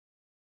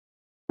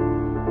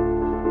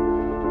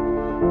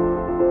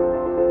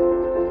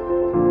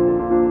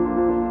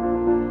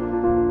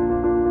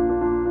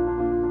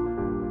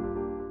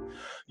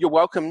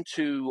welcome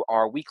to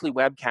our weekly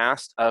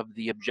webcast of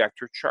the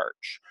Objector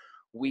Church.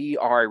 We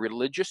are a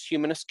religious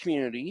humanist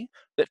community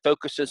that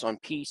focuses on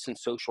peace and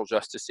social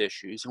justice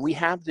issues. And we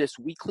have this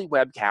weekly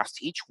webcast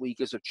each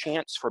week as a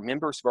chance for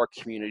members of our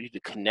community to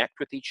connect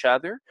with each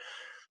other,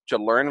 to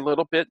learn a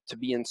little bit, to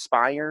be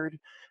inspired,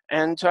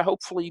 and to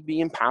hopefully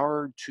be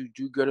empowered to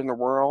do good in the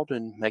world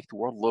and make the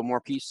world a little more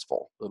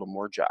peaceful, a little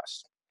more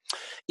just.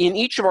 In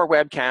each of our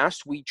webcasts,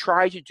 we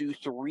try to do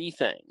three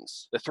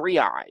things, the three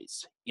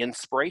I's: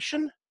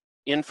 inspiration,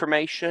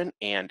 information,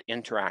 and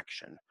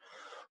interaction.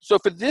 So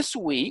for this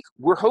week,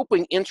 we're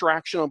hoping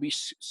interaction will be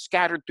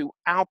scattered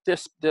throughout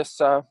this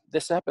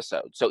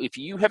episode. So if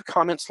you have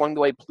comments along the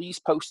way, please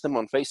post them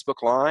on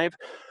Facebook Live.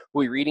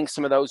 We'll be reading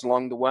some of those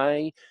along the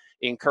way.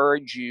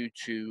 Encourage you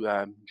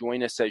to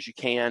join us as you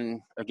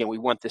can. Again, we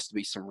want this to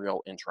be some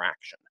real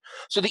interaction.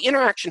 So the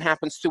interaction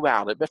happens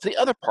throughout it, but for the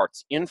other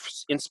parts,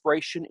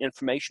 inspiration,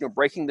 information, we're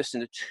breaking this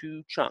into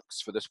two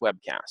chunks for this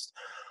webcast.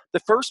 The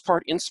first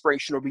part,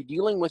 inspiration, will be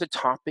dealing with a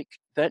topic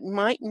that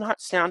might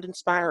not sound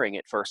inspiring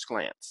at first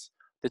glance.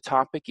 The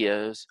topic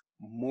is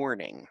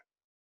mourning.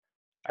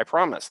 I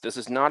promise this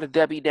is not a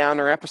Debbie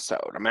Downer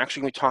episode. I'm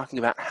actually going to be talking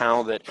about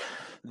how that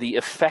the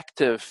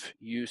effective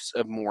use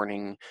of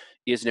mourning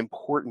is an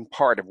important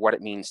part of what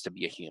it means to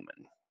be a human.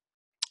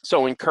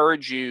 So I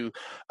encourage you,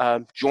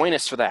 join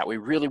us for that. We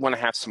really want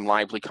to have some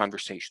lively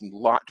conversation, a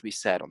lot to be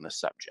said on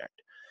this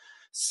subject.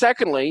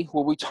 Secondly,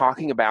 we'll be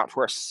talking about,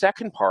 for our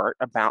second part,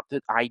 about the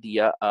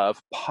idea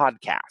of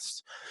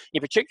podcasts.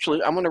 In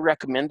particular, I'm going to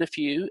recommend a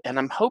few, and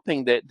I'm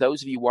hoping that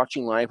those of you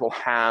watching live will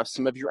have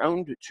some of your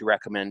own to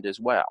recommend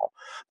as well.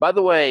 By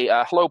the way,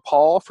 hello,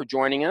 Paul, for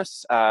joining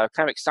us. Kind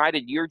of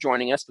excited you're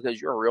joining us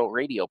because you're a real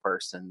radio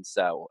person,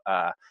 so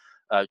a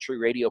true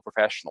radio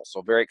professional.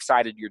 So very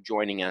excited you're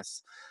joining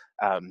us.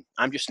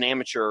 I'm just an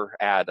amateur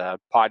at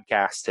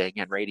podcasting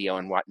and radio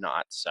and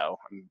whatnot, so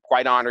I'm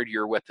quite honored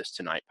you're with us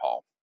tonight,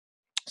 Paul.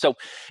 So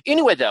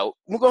anyway, though,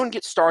 we're going to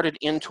get started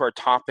into our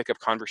topic of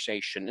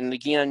conversation. And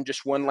again,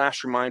 just one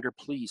last reminder,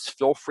 please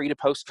feel free to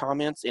post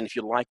comments. And if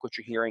you like what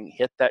you're hearing,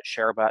 hit that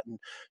share button,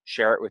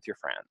 share it with your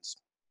friends.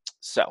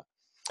 So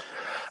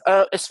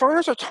as far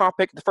as our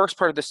topic, the first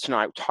part of this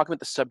tonight, we're talking about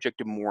the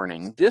subject of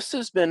mourning. This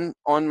has been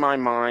on my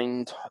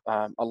mind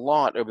a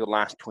lot over the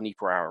last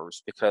 24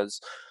 hours because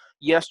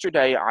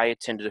yesterday I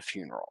attended a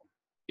funeral.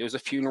 It was a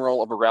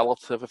funeral of a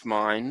relative of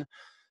mine,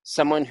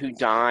 someone who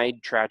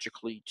died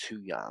tragically too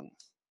young.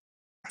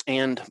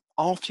 And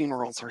all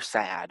funerals are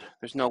sad.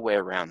 There's no way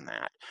around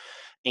that.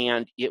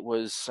 And it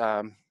was,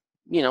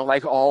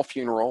 like all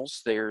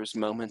funerals, there's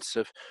moments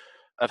of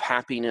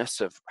happiness,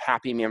 of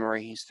happy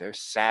memories. There's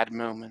sad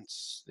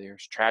moments.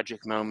 There's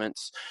tragic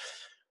moments.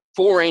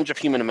 Full range of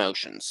human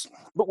emotions.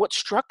 But what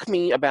struck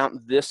me about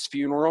this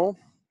funeral,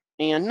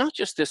 and not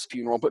just this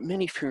funeral, but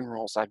many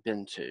funerals I've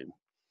been to,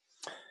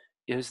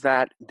 is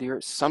that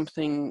there's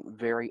something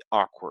very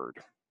awkward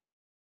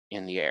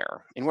in the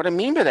air. And what I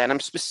mean by that, I'm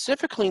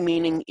specifically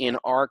meaning in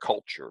our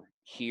culture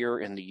here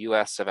in the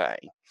US of A.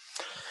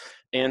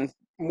 And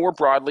more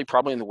broadly,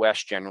 probably in the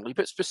West generally,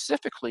 but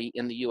specifically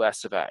in the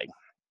US of A.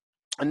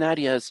 And that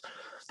is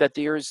that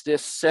there's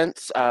this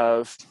sense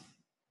of,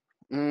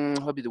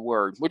 what would be the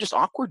word? Well, just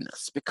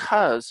awkwardness,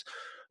 because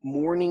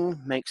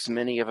mourning makes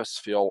many of us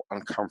feel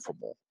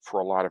uncomfortable for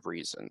a lot of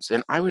reasons.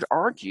 And I would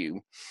argue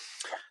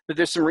that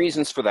there's some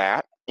reasons for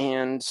that,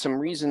 and some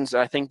reasons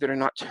I think that are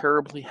not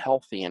terribly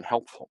healthy and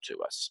helpful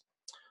to us.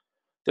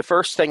 The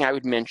first thing I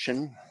would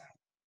mention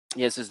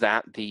is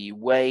that the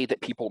way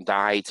that people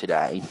die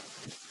today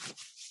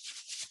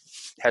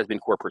has been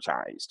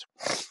corporatized,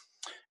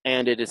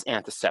 and it is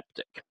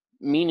antiseptic,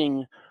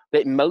 meaning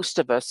that most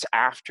of us,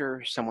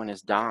 after someone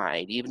has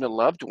died, even a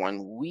loved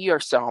one, we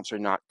ourselves are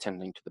not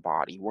tending to the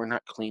body. We're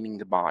not cleaning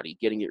the body,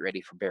 getting it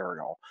ready for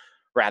burial.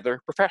 Rather,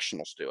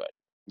 professionals do it.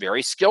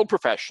 Very skilled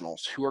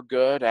professionals who are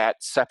good at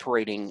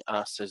separating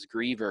us as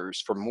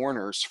grievers from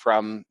mourners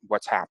from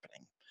what's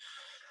happening.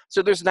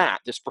 So there's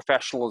this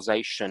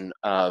professionalization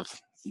of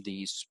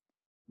these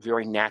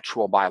very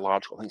natural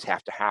biological things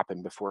have to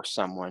happen before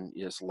someone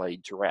is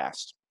laid to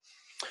rest.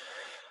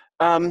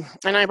 But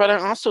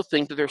I also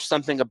think that there's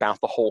something about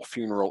the whole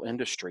funeral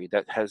industry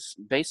that has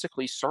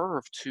basically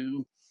served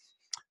to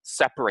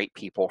separate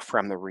people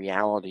from the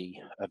reality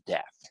of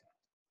death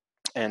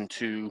and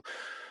to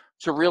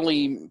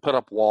really put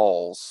up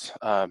walls,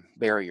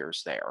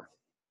 barriers there.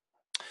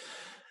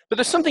 But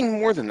there's something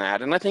more than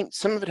that, and I think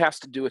some of it has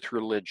to do with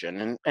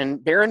religion.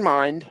 And bear in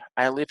mind,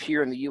 I live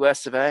here in the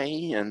US of A,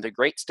 in the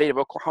great state of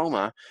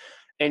Oklahoma,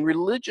 and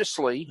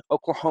religiously,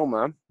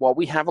 Oklahoma, while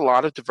we have a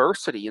lot of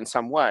diversity in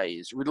some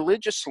ways,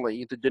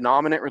 religiously, the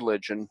dominant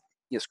religion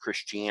is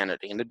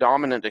Christianity, and the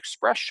dominant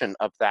expression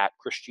of that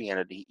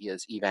Christianity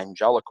is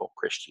evangelical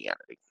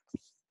Christianity.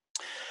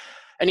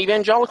 And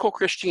evangelical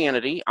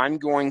Christianity, I'm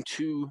going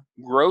to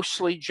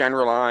grossly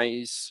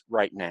generalize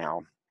right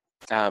now,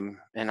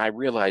 and I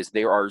realize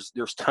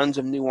there's tons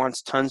of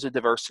nuance, tons of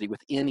diversity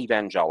within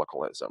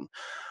evangelicalism,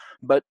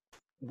 but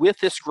with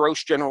this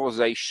gross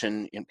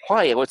generalization in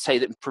play, I would say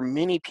that for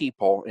many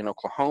people in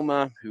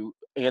Oklahoma who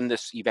in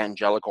this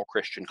evangelical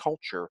Christian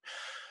culture,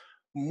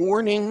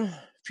 mourning,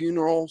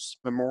 funerals,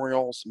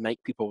 memorials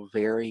make people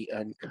very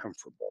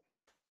uncomfortable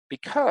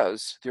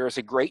because there is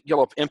a great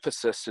deal of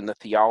emphasis in the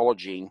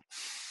theology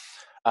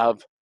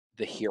of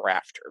the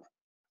hereafter,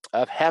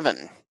 of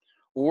heaven,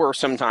 or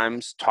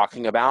sometimes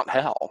talking about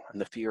hell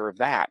and the fear of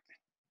that,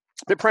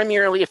 but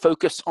primarily a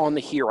focus on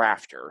the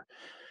hereafter.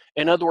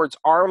 In other words,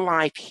 our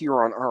life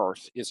here on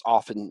earth is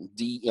often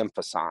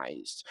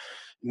de-emphasized,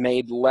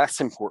 made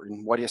less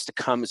important. What is to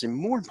come is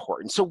more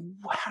important. So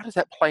how does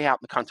that play out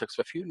in the context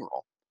of a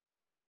funeral?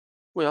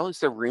 Well, is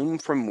there room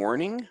for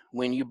mourning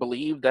when you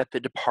believe that the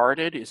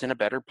departed is in a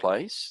better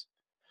place?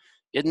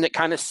 Isn't it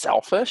kind of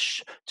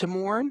selfish to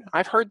mourn?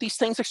 I've heard these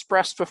things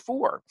expressed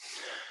before.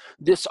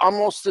 This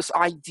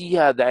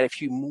idea that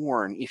if you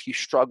mourn, if you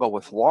struggle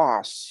with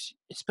loss,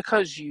 it's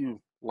because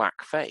you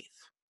lack faith.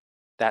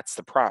 That's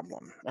the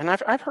problem. And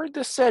I've heard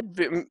this said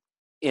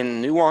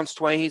in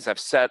nuanced ways.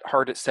 I've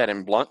heard it said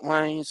in blunt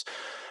ways,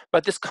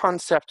 but this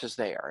concept is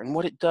there. And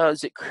what it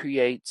does, it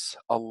creates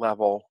a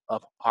level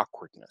of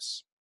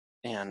awkwardness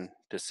and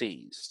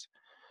disease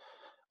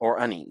or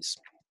unease.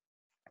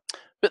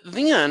 But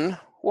then,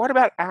 what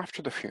about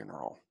after the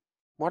funeral?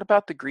 What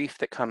about the grief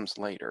that comes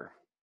later?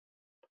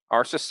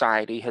 Our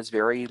society has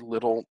very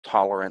little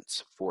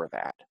tolerance for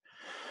that.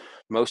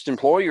 Most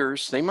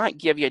employers, they might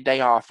give you a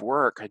day off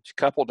work, a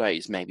couple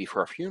days maybe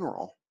for a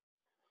funeral,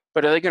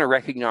 but are they going to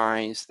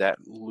recognize that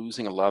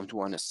losing a loved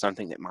one is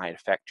something that might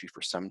affect you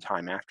for some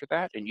time after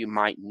that, and you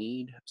might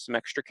need some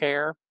extra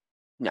care?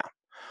 No.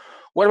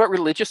 What about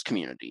religious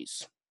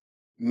communities?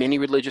 Many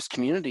religious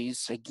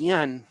communities,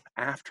 again,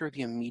 after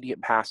the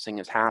immediate passing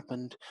has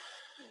happened,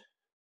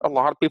 a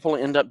lot of people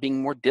end up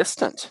being more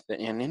distant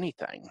than in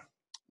anything.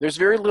 There's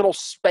very little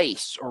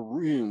space or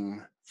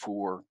room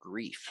for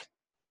grief,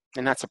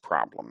 and that's a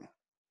problem.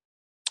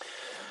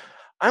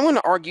 I want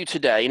to argue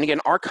today, and again,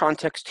 our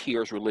context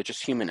here is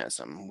religious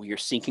humanism. We are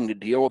seeking to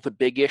deal with the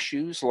big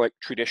issues like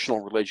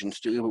traditional religions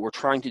do, but we're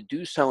trying to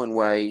do so in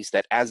ways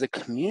that as a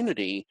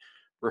community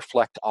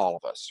reflect all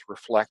of us,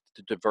 reflect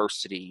the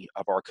diversity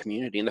of our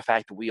community and the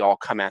fact that we all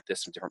come at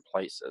this from different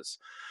places.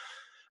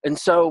 And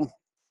so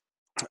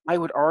I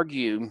would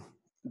argue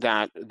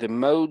that the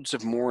modes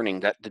of mourning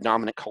that the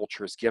dominant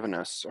culture has given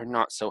us are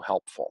not so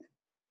helpful.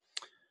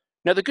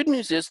 Now, the good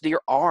news is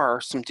there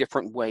are some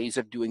different ways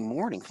of doing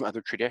mourning from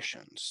other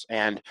traditions.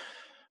 And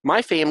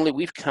my family,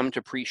 we've come to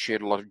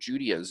appreciate a lot of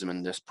Judaism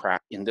in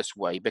this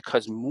way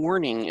because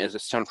mourning is a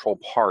central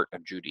part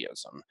of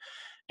Judaism.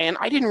 And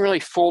I didn't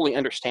really fully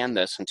understand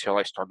this until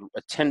I started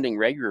attending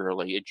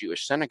regularly a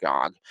Jewish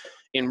synagogue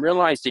and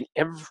realized in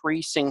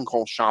every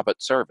single Shabbat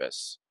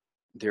service,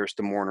 there's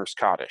the Mourner's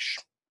Kaddish,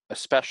 a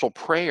special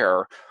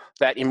prayer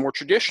that in more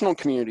traditional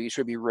communities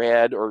would be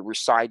read or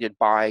recited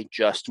by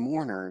just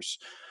mourners.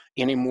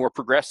 In a more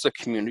progressive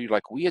community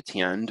like we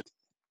attend,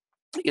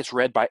 it's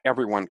read by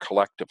everyone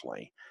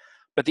collectively.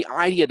 But the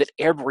idea that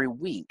every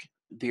week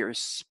there's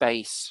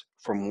space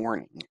for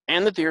mourning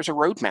and that there's a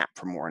roadmap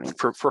for mourning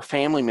for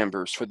family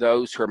members, for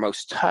those who are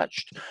most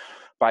touched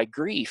by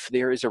grief,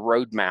 there is a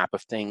roadmap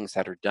of things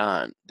that are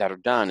done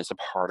as a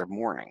part of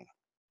mourning.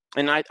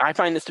 And I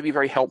find this to be a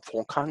very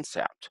helpful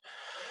concept.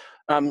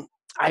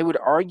 I would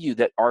argue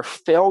that our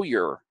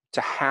failure to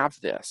have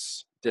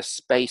this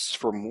space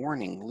for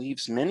mourning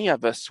leaves many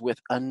of us with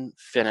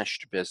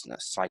unfinished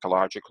business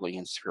psychologically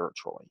and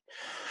spiritually,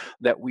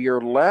 that we are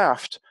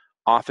left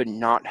often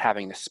not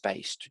having the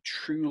space to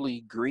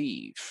truly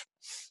grieve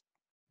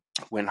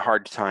when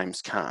hard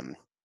times come.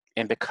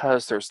 And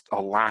because there's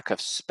a lack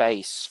of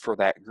space for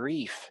that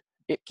grief,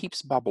 it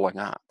keeps bubbling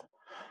up.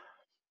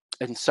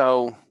 And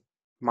so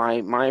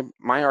my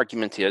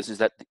argument is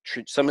that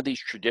some of these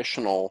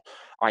traditional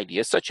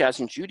ideas, such as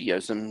in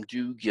Judaism,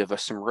 do give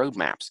us some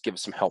roadmaps, give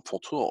us some helpful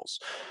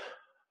tools.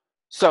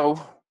 So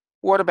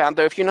what about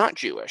though if you're not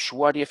Jewish?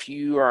 What if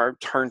you are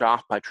turned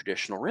off by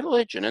traditional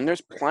religion? And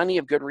there's plenty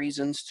of good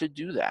reasons to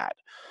do that.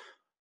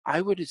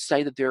 I would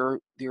say that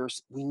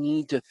we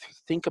need to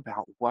think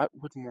about what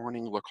would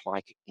mourning look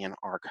like in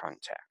our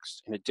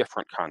context, in a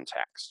different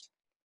context.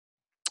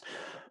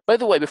 By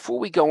the way, before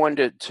we go on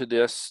to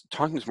this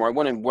talking this morning, I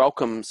want to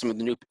welcome some of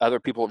the new other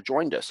people who have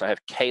joined us. I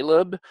have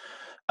Caleb,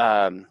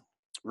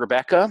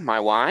 Rebecca, my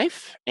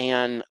wife,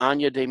 and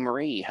Anya De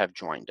Marie have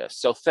joined us.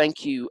 So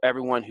thank you,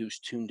 everyone who's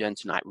tuned in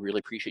tonight. We really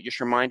appreciate it.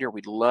 Just a reminder,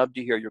 we'd love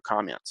to hear your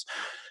comments.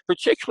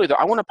 Particularly, though,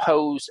 I want to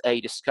pose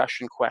a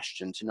discussion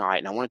question tonight,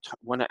 and I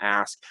want to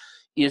ask,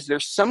 is there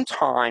some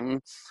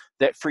time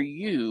that for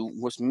you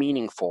was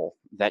meaningful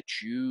that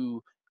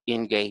you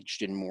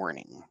engaged in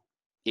mourning?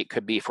 It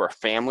could be for a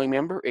family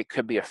member, it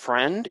could be a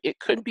friend, it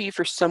could be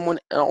for someone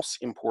else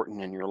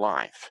important in your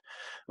life.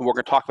 And we're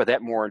going to talk about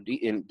that more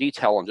in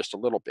detail in just a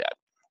little bit.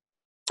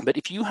 But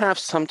if you have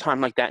some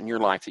time like that in your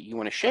life that you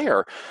want to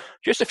share,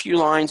 just a few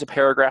lines, a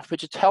paragraph,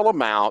 but to tell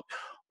about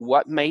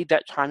what made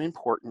that time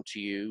important to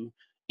you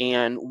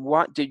and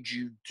what did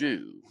you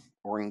do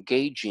or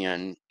engage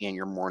in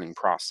your mourning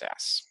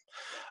process.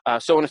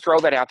 So I want to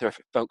throw that out there if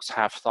folks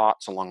have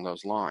thoughts along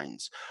those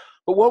lines.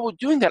 But while we're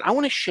doing that, I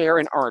want to share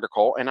an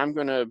article, and I'm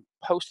going to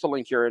post the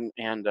link here.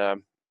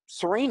 And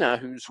Serena,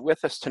 who's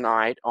with us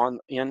tonight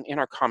in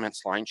our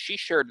comments line, she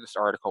shared this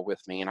article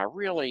with me, and I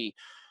really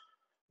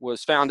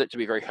found it to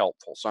be very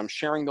helpful. So I'm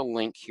sharing the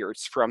link here.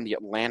 It's from the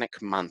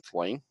Atlantic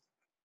Monthly,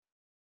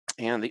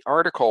 and the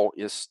article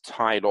is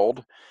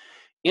titled,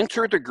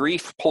 "Enter the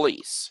Grief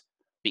Police.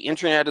 The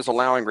Internet is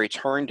allowing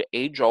return to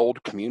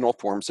age-old communal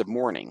forms of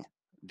mourning.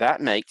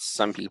 That makes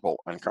some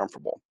people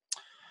uncomfortable."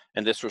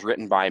 And this was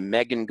written by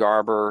Megan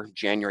Garber,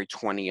 January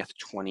 20th,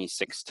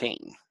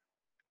 2016.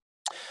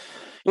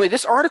 Anyway,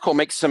 this article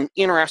makes some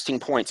interesting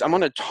points. I'm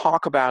going to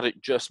talk about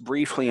it just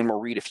briefly, and we'll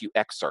read a few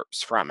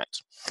excerpts from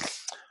it.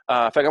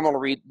 In fact, I'm going to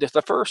read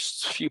the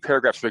first few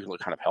paragraphs are really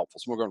kind of helpful,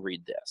 so we're going to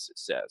read this. It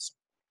says,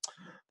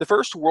 "The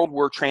First World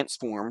War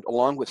transformed,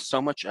 along with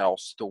so much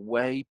else, the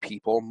way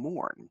people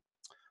mourn.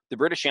 The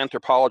British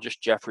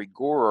anthropologist Geoffrey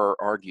Gorer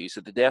argues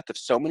that the death of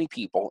so many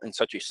people in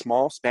such a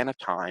small span of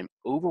time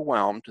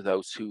overwhelmed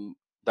those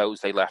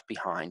they left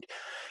behind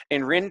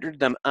and rendered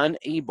them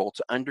unable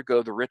to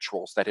undergo the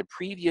rituals that had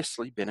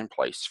previously been in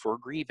place for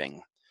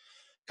grieving.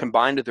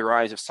 Combined with the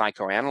rise of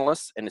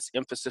psychoanalysts and its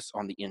emphasis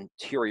on the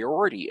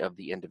interiority of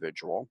the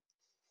individual,"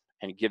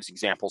 and it gives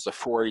examples of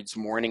Freud's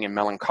mourning and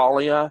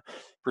melancholia,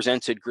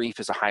 presented grief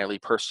as a highly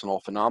personal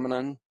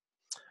phenomenon.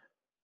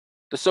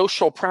 "The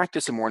social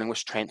practice of mourning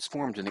was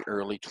transformed in the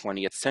early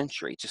 20th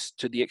century, just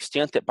to the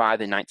extent that by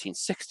the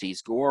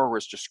 1960s, Gore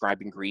was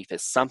describing grief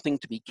as something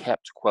to be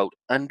kept, quote,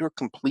 under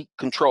complete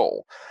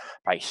control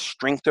by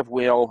strength of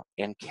will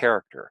and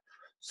character,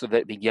 so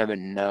that it be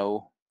given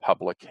no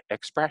public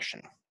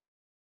expression.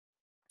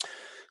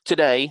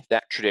 Today,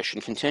 that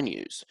tradition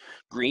continues.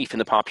 Grief in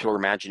the popular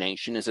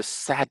imagination is a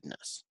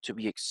sadness to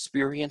be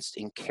experienced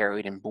and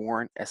carried and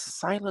borne as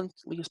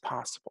silently as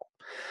possible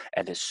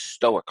and as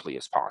stoically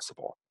as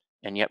possible.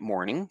 And yet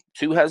mourning,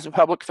 too, has a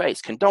public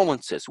face,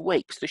 condolences,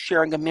 wakes, the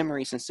sharing of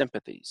memories and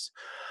sympathies.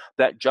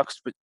 That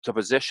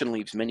juxtaposition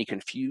leaves many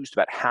confused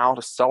about how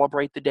to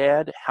celebrate the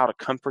dead, how to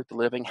comfort the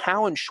living,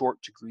 how, in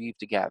short, to grieve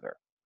together.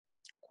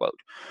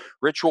 Quote,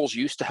 rituals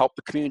used to help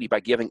the community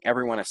by giving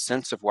everyone a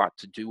sense of what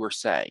to do or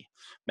say.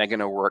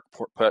 Megan O'Rourke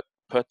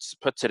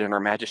puts it in her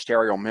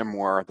magisterial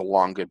memoir, The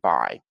Long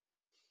Goodbye.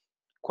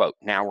 Quote,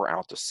 now we're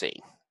out to sea.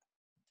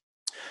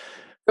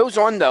 Goes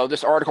on, though,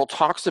 this article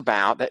talks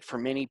about that for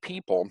many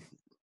people,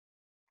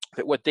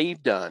 that what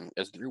they've done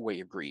as their way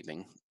of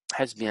grieving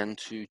has been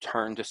to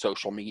turn to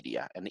social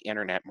media and the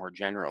internet more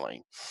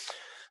generally.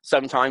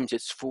 Sometimes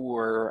it's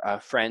for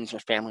friends or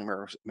family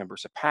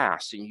members have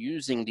passed, and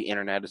using the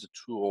internet as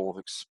a tool of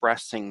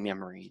expressing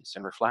memories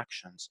and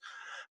reflections.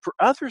 For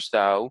others,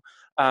 though,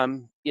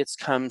 it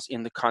comes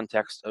in the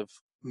context of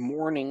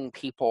mourning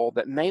people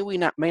that may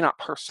not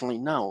personally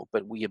know,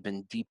 but we have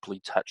been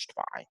deeply touched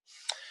by.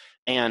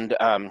 And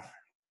I'm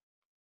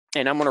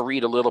going to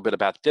read a little bit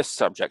about this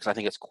subject, because I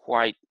think it's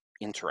quite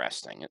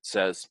interesting. It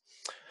says,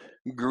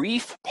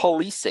 grief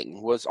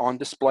policing was on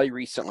display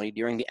recently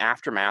during the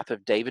aftermath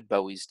of David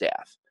Bowie's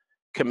death.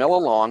 Camilla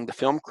Long, the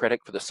film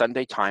critic for the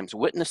Sunday Times,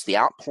 witnessed the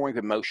outpouring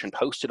of emotion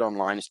posted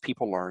online as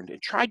people learned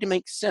and tried to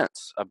make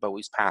sense of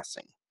Bowie's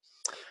passing.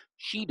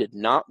 She did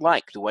not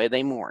like the way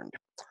they mourned.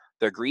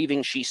 The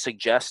grieving she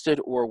suggested,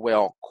 or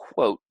well,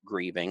 quote,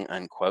 grieving,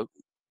 unquote,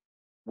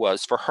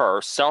 was for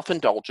her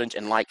self-indulgent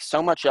and, like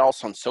so much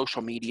else on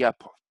social media,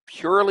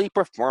 purely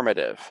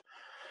performative.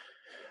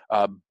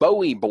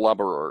 Bowie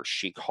blubberers,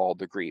 she called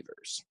the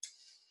grievers.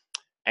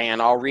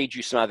 And I'll read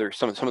you some of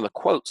the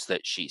quotes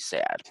that she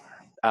said.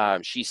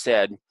 She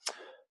said,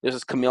 this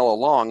is Camilla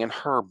Long in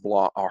her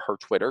blog or her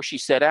Twitter. She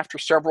said, after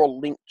several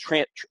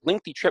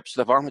lengthy trips to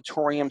the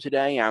vomitorium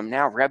today, I'm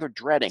now rather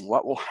dreading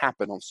what will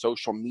happen on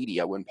social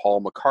media when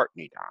Paul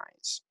McCartney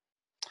dies.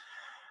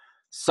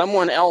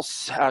 Someone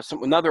else,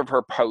 another of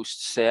her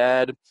posts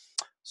said,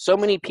 so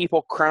many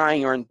people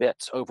crying are in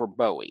bits over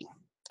Bowie.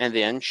 And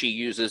then she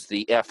uses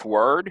the F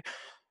word,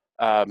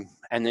 and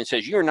then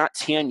says, you're not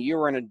 10,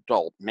 you're an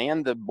adult.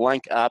 Man the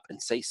blank up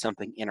and say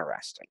something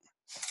interesting.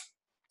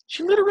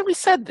 She literally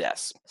said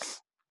this.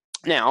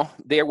 Now,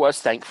 there was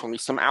thankfully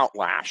some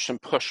outlash, some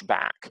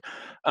pushback.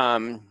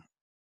 And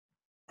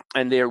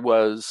there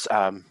was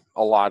a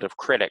lot of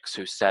critics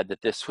who said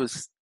that this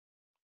was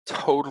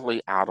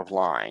totally out of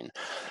line.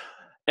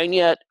 And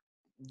yet,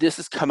 this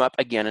has come up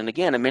again and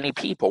again, and many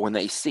people, when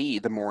they see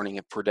the mourning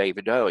for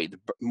David Bowie, the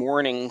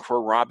mourning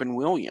for Robin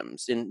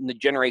Williams, in the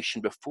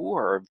generation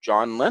before of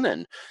John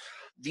Lennon,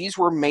 these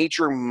were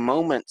major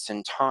moments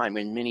in time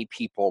when many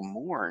people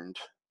mourned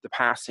the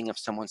passing of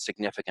someone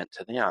significant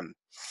to them.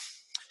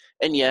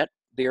 And yet,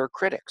 there are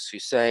critics who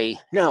say,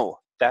 no,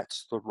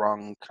 that's the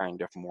wrong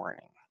kind of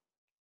mourning.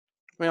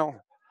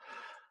 Well,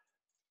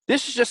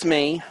 this is just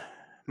me,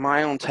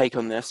 my own take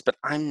on this, but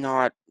I'm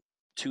not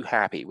too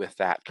happy with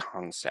that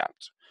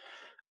concept.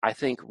 I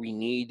think we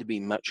need to be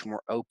much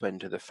more open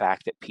to the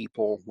fact that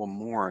people will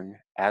mourn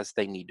as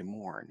they need to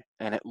mourn,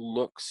 and it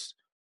looks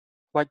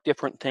like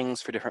different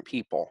things for different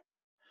people.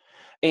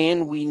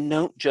 And we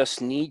don't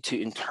just need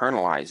to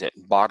internalize it,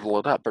 bottle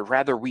it up, but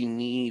rather we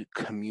need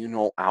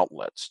communal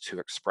outlets to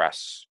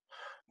express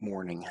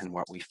mourning and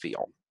what we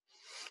feel.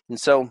 And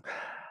so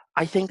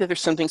I think that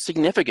there's something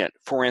significant,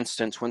 for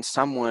instance, when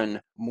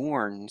someone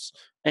mourns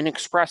and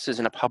expresses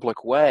in a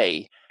public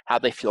way how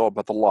they feel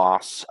about the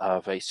loss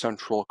of a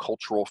central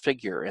cultural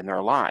figure in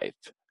their life,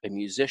 a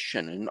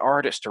musician, an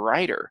artist, a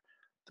writer.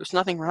 There's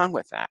nothing wrong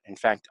with that. In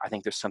fact, I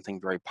think there's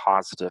something very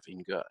positive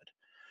and good.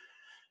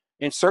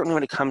 And certainly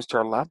when it comes to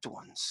our loved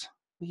ones,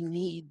 we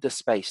need the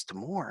space to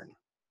mourn.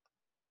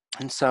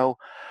 And so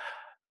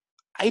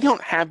I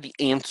don't have the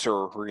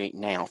answer right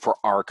now for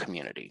our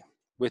community.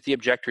 With the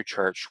Objector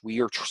Church,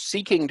 we are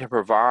seeking to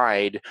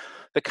provide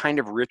the kind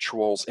of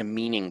rituals and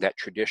meaning that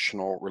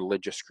traditional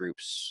religious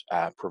groups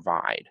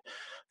provide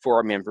for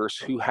our members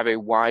who have a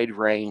wide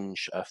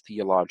range of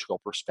theological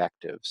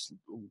perspectives,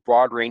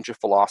 broad range of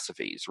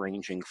philosophies,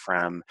 ranging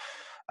from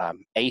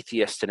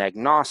atheists and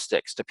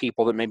agnostics to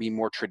people that may be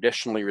more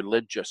traditionally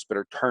religious but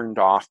are turned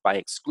off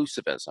by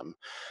exclusivism.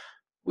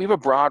 We have a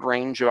broad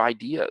range of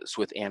ideas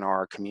within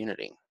our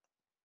community.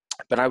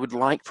 But I would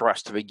like for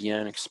us to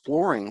begin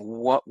exploring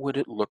what would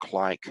it look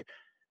like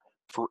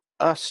for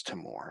us to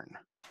mourn?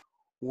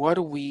 What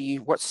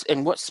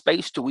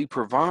space do we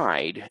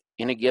provide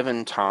in a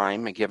given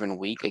time, a given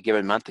week, a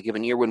given month, a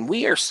given year, when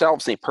we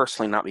ourselves may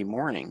personally not be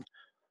mourning,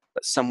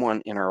 but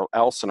someone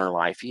else in our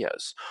life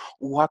is?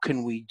 What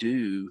can we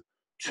do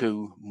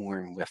to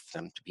mourn with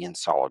them, to be in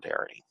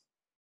solidarity?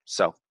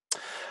 So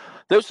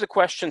those are the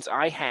questions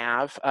I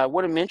have. I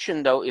want to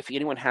mention, though, if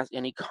anyone has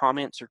any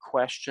comments or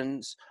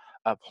questions,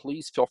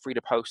 please feel free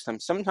to post them.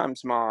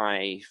 Sometimes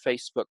my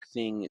Facebook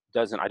thing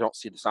I don't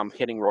see this. I'm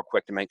hitting real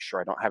quick to make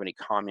sure I don't have any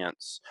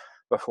comments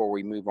before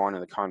we move on in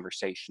the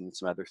conversation and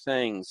some other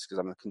things, because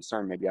I'm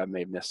concerned maybe I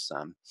may have missed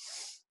some.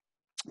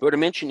 But to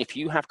mention, if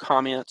you have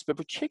comments, but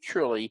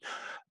particularly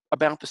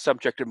about the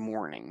subject of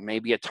mourning,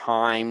 maybe a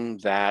time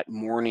that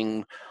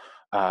mourning,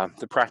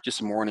 the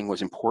practice of mourning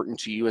was important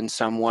to you in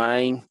some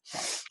way,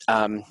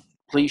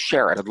 please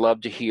share it. I'd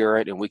love to hear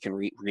it, and we can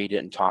read it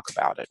and talk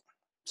about it.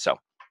 So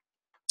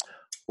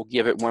we'll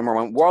give it one more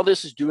moment. While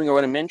this is doing, I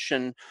want to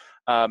mention,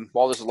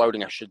 while this is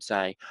loading, I should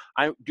say,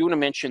 I do want to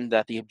mention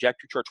that the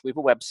Objector Church, we have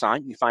a website.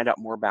 You can find out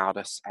more about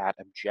us at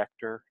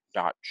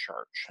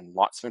objector.church, and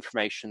lots of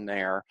information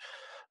there.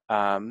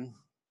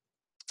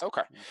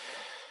 Okay.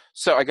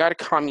 So I got a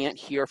comment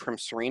here from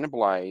Serena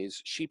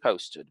Blaze. She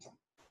posted,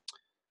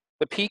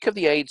 "The peak of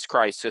the AIDS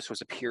crisis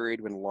was a period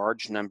when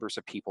large numbers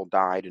of people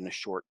died in a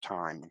short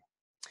time.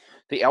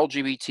 The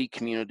LGBT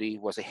community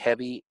was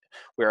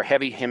where a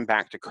heavy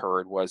impact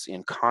occurred was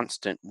in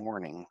constant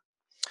mourning.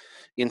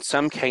 In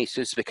some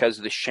cases, because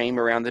of the shame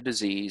around the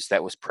disease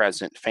that was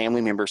present,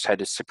 family members had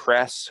to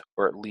suppress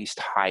or at least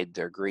hide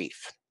their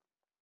grief."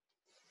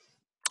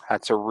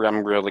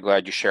 I'm really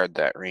glad you shared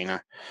that,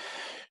 Rena.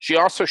 She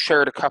also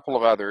shared a couple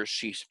of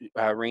others.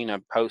 Rena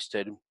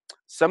posted,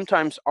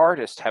 "Sometimes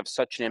artists have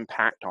such an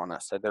impact on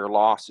us that their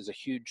loss is a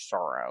huge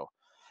sorrow,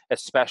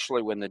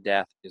 especially when the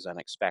death is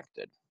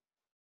unexpected.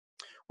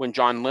 When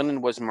John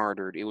Lennon was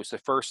murdered, it was the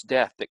first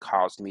death that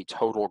caused me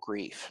total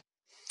grief.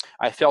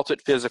 I felt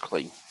it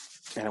physically,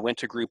 and I went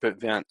to group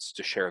events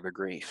to share the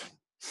grief."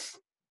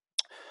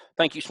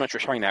 Thank you so much for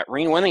sharing that.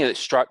 Rena, one thing that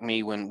struck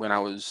me when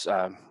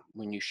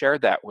you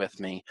shared that with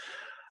me,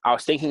 I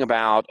was thinking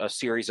about a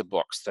series of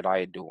books that I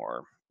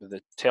adore,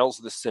 the Tales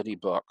of the City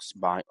books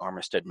by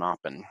Armistead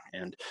Maupin.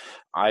 And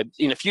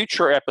in a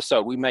future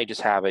episode, we may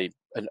just have an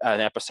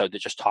episode that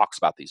just talks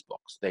about these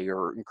books. They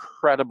are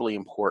incredibly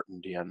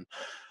important in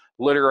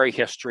literary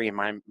history,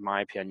 in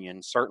my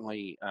opinion,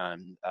 certainly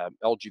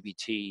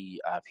LGBT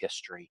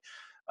history.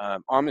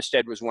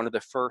 Armistead was one of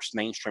the first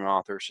mainstream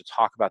authors to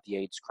talk about the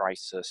AIDS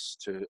crisis,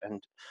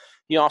 and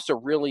he also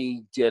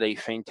really did a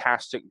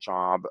fantastic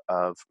job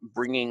of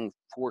bringing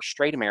for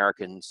straight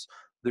Americans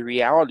the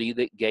reality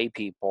that gay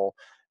people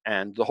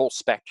and the whole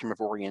spectrum of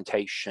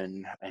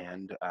orientation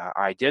and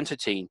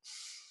identity,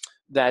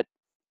 that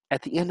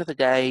at the end of the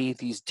day,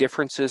 these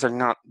differences are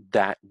not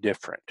that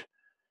different.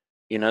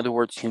 In other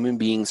words, human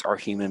beings are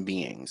human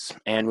beings.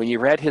 And when you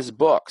read his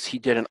books, he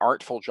did an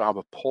artful job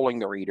of pulling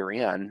the reader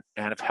in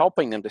and of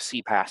helping them to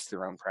see past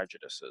their own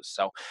prejudices.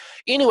 So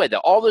anyway,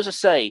 though, all those to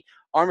say,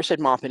 Armistead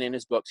Maupin in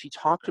his books, he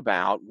talked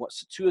about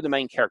two of the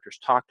main characters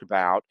talked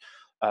about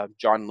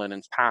John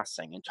Lennon's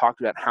passing, and talked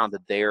about how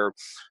that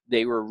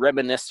they were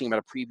reminiscing about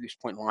a previous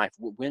point in life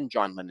when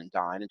John Lennon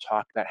died, and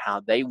talked about how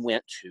they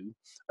went to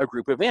a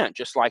group event,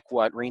 just like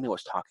what Rena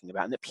was talking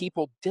about, and that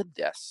people did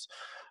this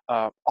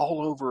all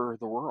over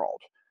the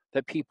world,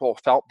 that people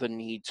felt the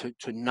need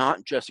to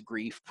not just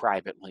grieve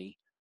privately,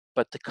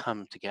 but to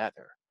come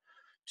together,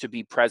 to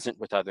be present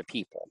with other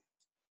people.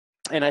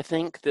 And I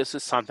think this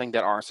is something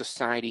that our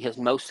society has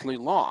mostly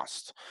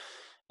lost.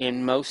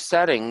 In most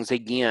settings,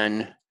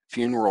 again,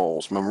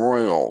 funerals,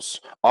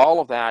 memorials, all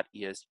of that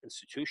is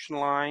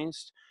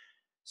institutionalized,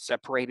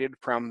 separated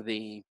from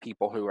the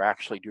people who are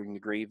actually doing the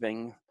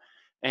grieving,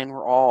 and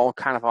we're all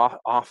kind of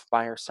off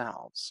by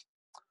ourselves.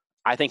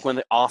 I think one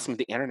of the awesome of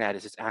the internet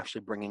is it's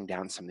actually bringing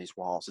down some of these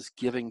walls. It's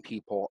giving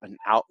people an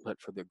outlet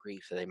for their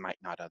grief that they might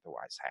not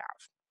otherwise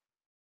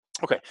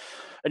have. Okay,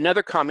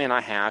 another comment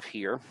I have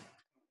here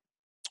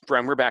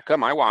from Rebecca,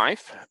 my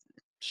wife.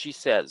 She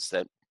says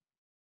that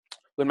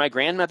when my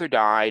grandmother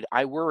died,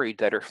 I worried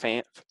that her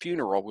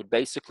funeral would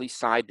basically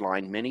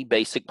sideline many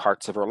basic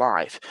parts of her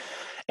life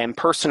and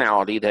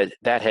personality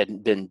that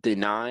had been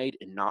denied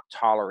and not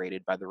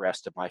tolerated by the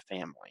rest of my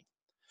family.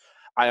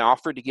 I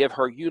offered to give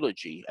her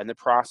eulogy, and the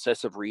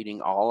process of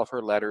reading all of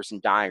her letters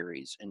and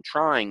diaries and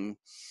trying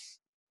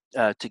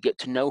to get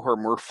to know her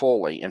more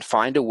fully and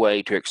find a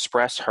way to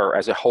express her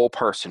as a whole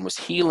person was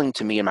healing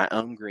to me in my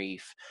own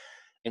grief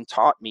and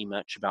taught me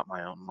much about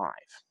my own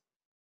life.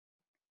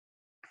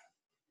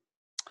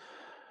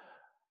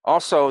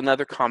 Also,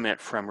 another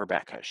comment from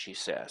Rebecca. She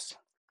says,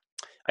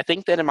 I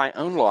think that in my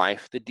own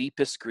life, the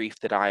deepest grief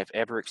that I have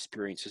ever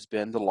experienced has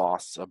been the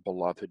loss of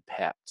beloved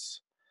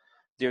pets.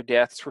 Their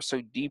deaths were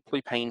so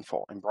deeply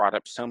painful and brought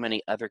up so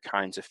many other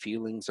kinds of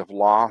feelings of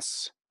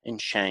loss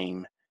and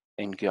shame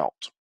and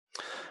guilt.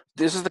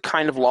 This is the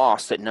kind of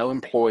loss that no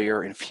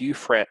employer and few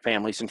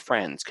families and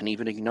friends can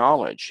even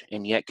acknowledge,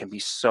 and yet can be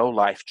so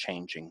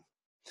life-changing.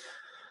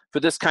 For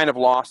this kind of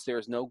loss, there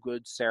is no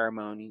good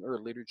ceremony or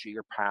liturgy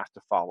or path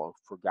to follow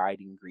for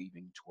guiding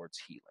grieving towards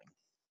healing.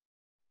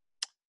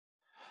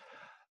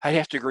 I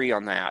have to agree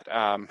on that.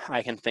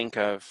 I can think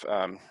of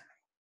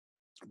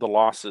the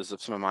losses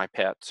of some of my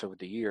pets over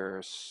the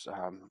years,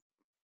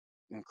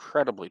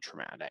 incredibly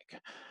traumatic.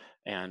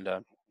 And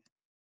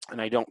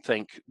I don't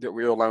think that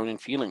we're alone in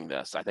feeling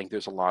this. I think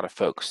there's a lot of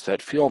folks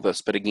that feel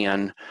this. But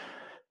again,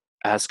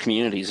 as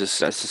communities, as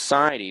a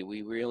society,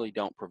 we really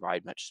don't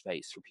provide much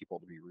space for people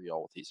to be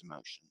real with these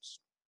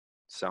emotions.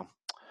 So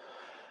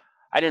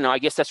I don't know. I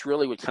guess that's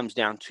really what it comes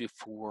down to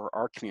for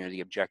our community,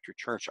 Objector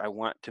Church. I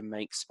want to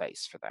make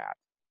space for that.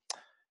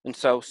 And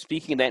so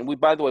speaking of that, and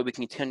by the way, we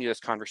continue this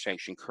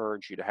conversation,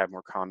 encourage you to have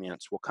more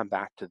comments. We'll come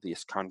back to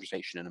this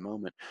conversation in a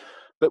moment.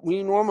 But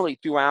we normally,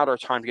 throughout our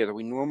time together,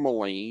 we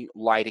normally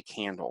light a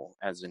candle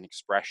as an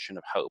expression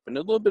of hope, and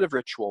a little bit of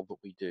ritual that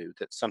we do.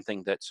 That's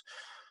something that's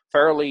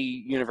fairly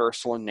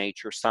universal in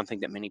nature, something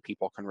that many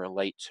people can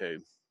relate to.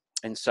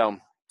 And so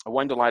I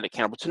wanted to light a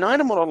candle. But tonight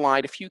I'm going to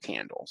light a few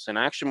candles, and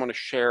I actually want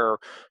to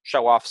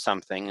show off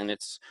something, and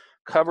it's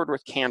covered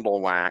with candle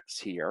wax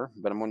here,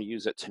 but I'm going to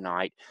use it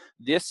tonight.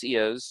 This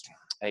is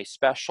a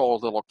special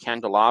little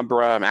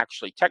candelabra. I'm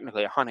actually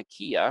technically a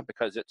Hanukkah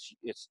because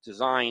it's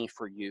designed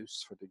for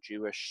use for the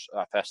Jewish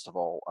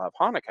festival of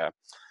Hanukkah.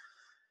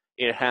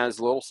 It has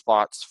little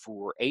spots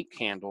for 8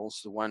 candles,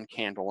 the one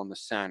candle in the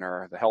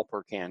center, the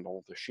helper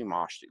candle, the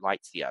shumash that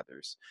lights the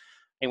others.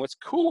 And what's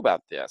cool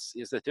about this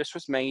is that this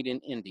was made in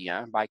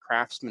India by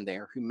craftsmen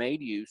there who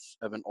made use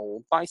of an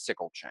old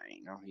bicycle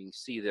chain. Now, you can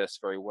see this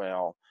very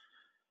well.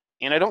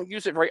 And I don't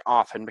use it very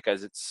often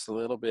because it's a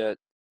little bit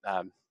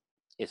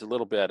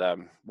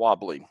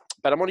wobbly.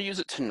 But I'm going to use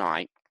it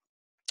tonight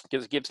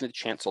because it gives me the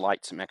chance to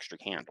light some extra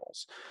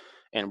candles.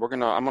 And I'm going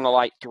to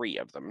light 3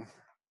 of them.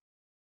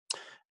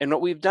 And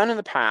what we've done in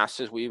the past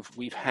is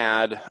we've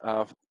had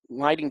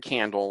lighting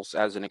candles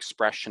as an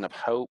expression of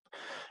hope.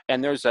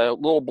 And there's a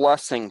little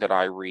blessing that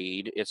I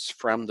read. It's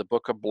from the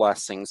Book of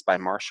Blessings by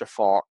Marcia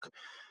Falk.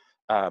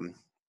 And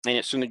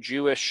it's in the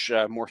Jewish,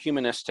 more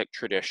humanistic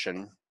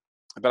tradition.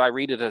 But I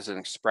read it as an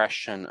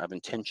expression of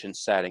intention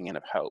setting and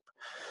of hope.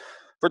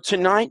 For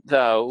tonight,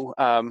 though,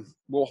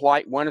 we'll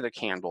light one of the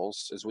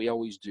candles, as we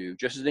always do,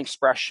 just as an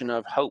expression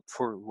of hope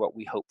for what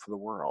we hope for the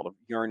world, of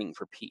yearning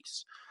for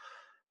peace.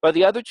 But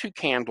the other 2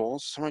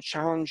 candles, I'm going to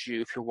challenge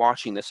you, if you're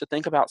watching this, to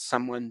think about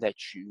someone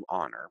that you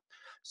honor,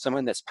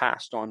 someone that's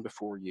passed on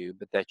before you,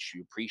 but that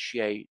you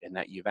appreciate and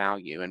that you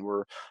value. And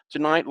we're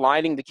tonight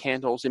lighting the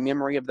candles in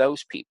memory of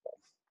those people.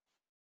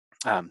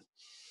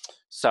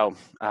 So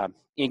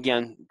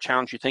again,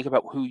 challenge you, think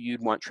about who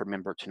you'd want to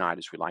remember tonight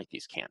as we light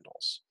these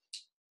candles.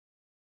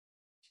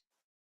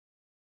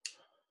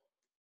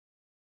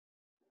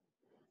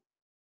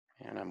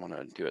 And I'm going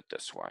to do it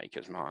this way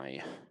because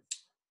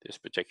this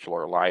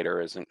particular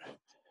lighter isn't.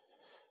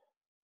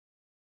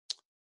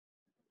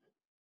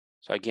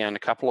 So again, a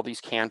couple of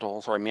these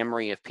candles are a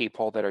memory of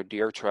people that are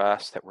dear to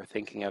us that we're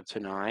thinking of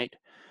tonight.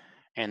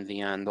 And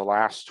then the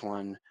last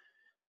one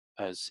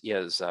is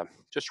just a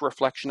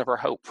reflection of our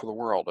hope for the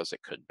world as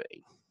it could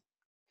be.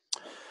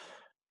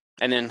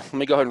 And then let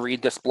me go ahead and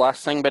read this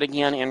blessing. But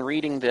again, in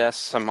reading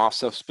this, I'm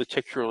also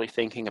particularly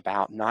thinking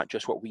about not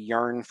just what we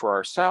yearn for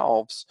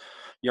ourselves,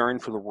 yearn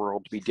for the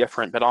world to be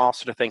different, but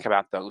also to think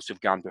about those who've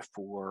gone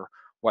before,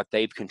 what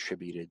they've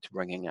contributed to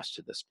bringing us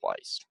to this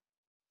place.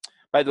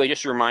 By the way,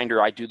 just a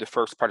reminder, I do the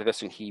first part of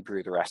this in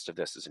Hebrew, the rest of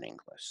this is in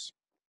English.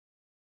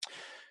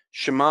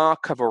 Shema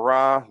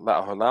kavara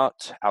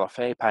la'olat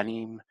alafei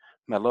panim,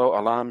 melo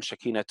alam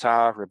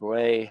shakinata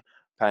ribuei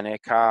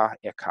paneka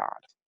ekad.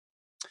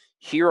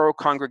 Hear, O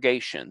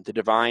congregation, the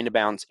divine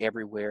abounds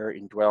everywhere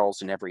and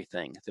dwells in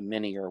everything. The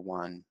many are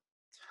one.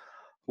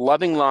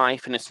 Loving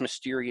life and its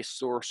mysterious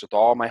source with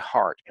all my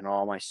heart and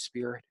all my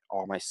spirit,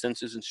 all my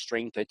senses and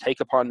strength, I take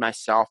upon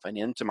myself and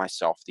into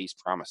myself these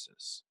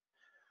promises.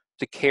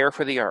 To care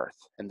for the earth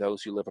and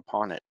those who live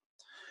upon it.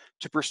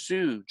 To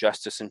pursue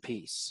justice and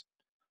peace.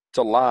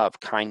 To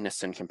love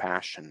kindness and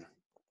compassion.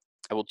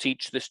 I will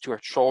teach this to our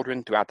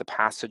children throughout the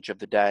passage of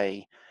the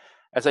day,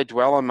 as I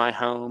dwell in my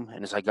home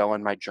and as I go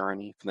on my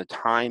journey from the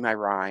time I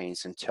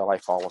rise until I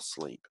fall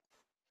asleep.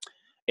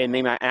 And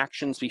may my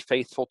actions be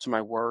faithful to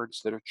my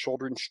words, that our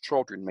children's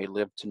children may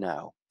live to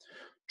know.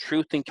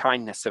 Truth and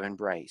kindness have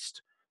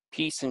embraced,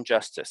 peace and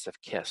justice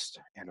have kissed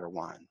and are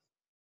one.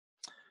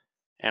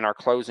 And our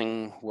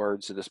closing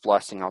words of this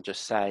blessing, I'll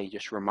just say,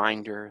 just a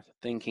reminder,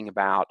 thinking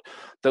about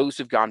those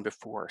who've gone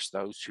before us,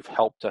 those who've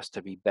helped us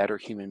to be better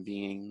human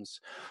beings,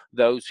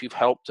 those who've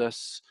helped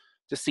us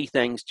to see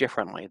things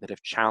differently, that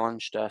have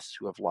challenged us,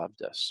 who have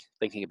loved us,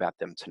 thinking about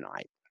them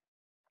tonight.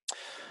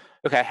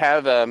 Okay, I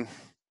have,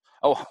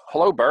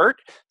 hello, Bert.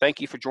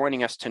 Thank you for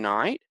joining us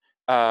tonight.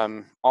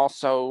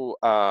 Also,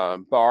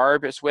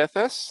 Barb is with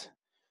us.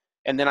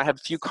 And then I have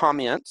a few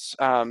comments.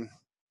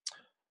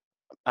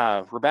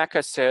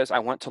 Rebecca says, I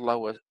want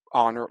to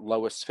honor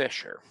Lois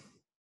Fisher.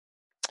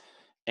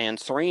 And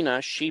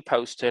Serena, she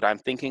posted, I'm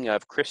thinking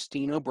of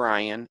Christine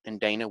O'Brien and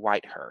Dana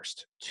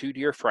Whitehurst, two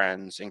dear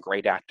friends and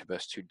great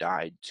activists who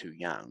died too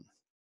young.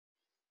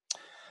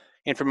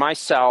 And for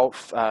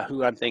myself,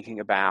 who I'm thinking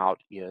about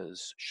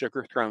is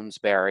Sugar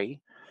Thronesberry,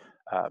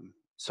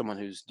 someone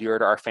who's dear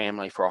to our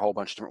family for a whole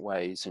bunch of different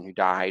ways and who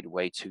died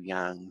way too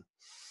young.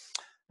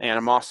 And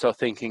I'm also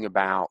thinking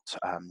about,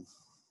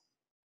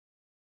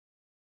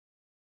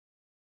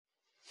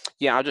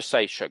 I'll just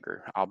say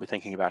Sugar. I'll be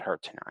thinking about her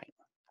tonight.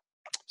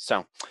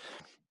 So,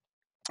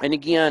 and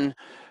again,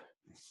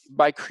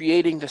 by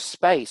creating the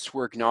space,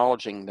 we're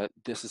acknowledging that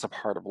this is a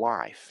part of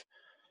life.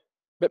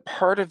 But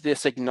part of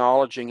this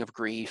acknowledging of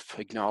grief,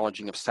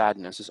 acknowledging of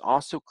sadness, is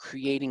also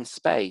creating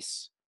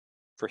space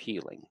for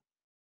healing.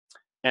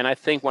 And I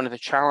think one of the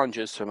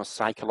challenges from a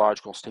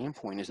psychological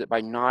standpoint is that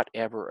by not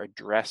ever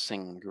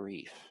addressing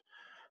grief,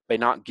 by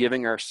not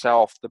giving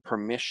ourselves the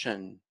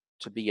permission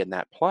to be in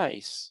that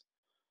place,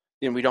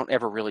 then we don't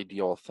ever really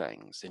deal with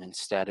things, and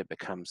instead it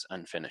becomes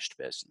unfinished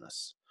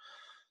business.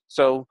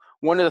 So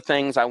one of the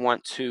things I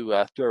want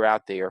to throw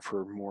out there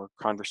for more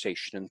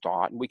conversation and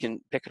thought, and we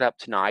can pick it up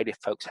tonight if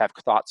folks have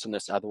thoughts on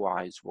this,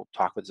 otherwise we'll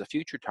talk about this a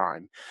future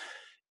time,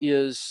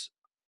 is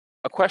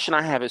a question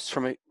I have is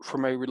from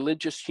a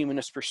religious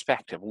humanist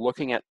perspective,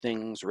 looking at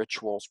things,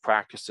 rituals,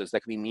 practices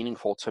that can be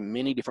meaningful to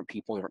many different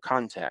people in different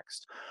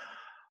contexts.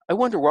 I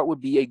wonder what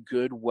would be a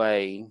good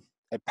way,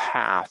 a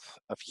path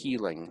of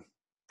healing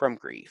from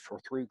grief or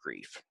through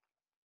grief.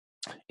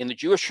 In the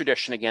Jewish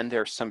tradition, again,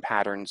 there's some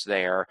patterns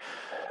there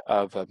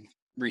of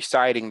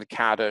reciting the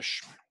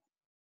Kaddish,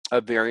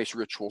 of various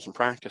rituals and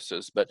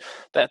practices, but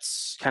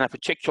that's kind of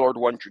particular to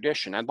one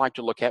tradition. I'd like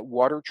to look at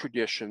what are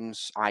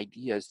traditions,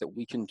 ideas that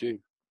we can do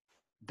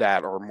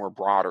that are more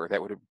broader,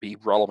 that would be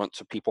relevant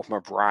to people from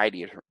a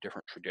variety of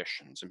different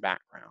traditions and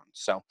backgrounds.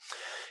 So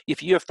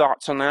if you have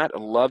thoughts on that, I'd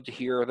love to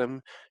hear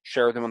them.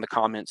 Share them in the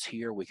comments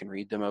here. We can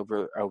read them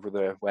over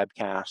the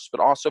webcast.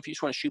 But also, if you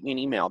just want to shoot me an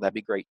email, that'd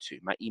be great too.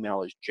 My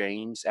email is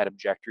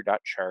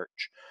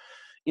james@objector.church.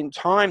 In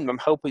time, I'm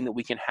hoping that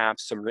we can have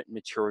some written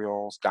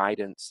materials,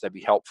 guidance that'd be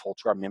helpful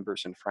to our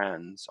members and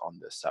friends on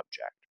this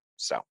subject.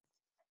 So,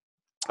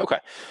 okay.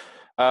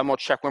 We'll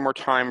check one more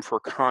time for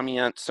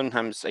comments.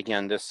 Sometimes,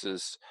 again, this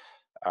is,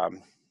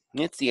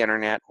 it's the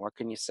internet. What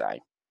can you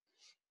say?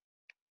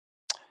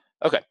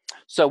 Okay,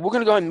 so we're going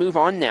to go and move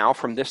on now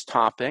from this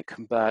topic,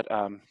 but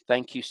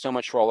thank you so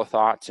much for all the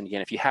thoughts. And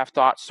again, if you have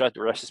thoughts throughout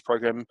the rest of this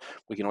program,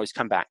 we can always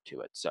come back to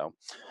it. So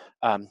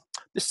the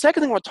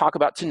second thing I want to talk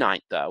about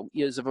tonight, though,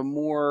 is of a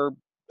more,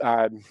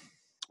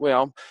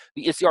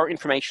 it's our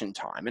information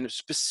time. And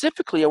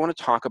specifically, I want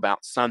to talk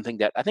about something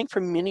that I think for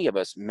many of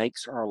us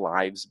makes our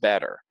lives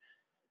better.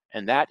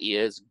 And that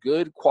is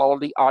good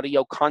quality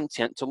audio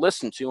content to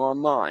listen to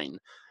online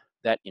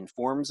that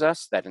informs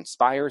us, that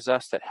inspires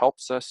us, that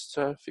helps us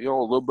to feel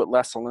a little bit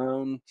less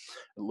alone,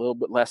 a little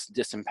bit less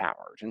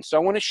disempowered. And so I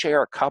want to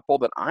share a couple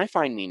that I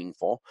find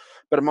meaningful,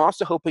 but I'm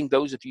also hoping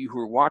those of you who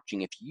are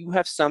watching, if you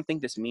have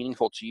something that's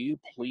meaningful to you,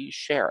 please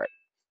share it.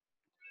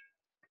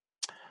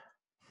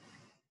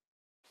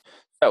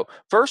 So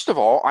first of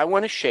all, I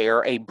want to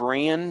share a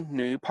brand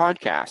new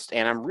podcast,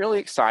 and I'm really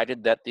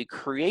excited that the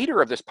creator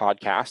of this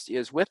podcast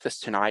is with us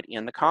tonight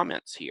in the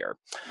comments here,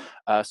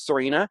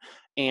 Serena,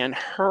 and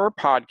her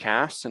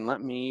podcast, and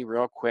let me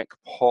real quick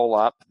pull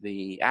up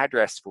the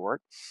address for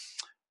it.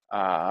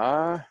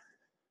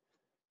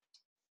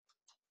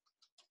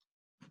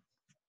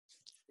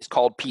 It's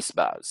called Peace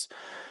Buzz.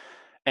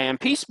 And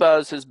Peace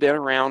Buzz has been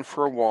around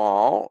for a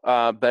while,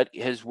 but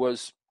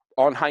was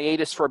on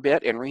hiatus for a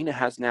bit, and Rena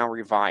has now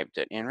revived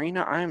it. And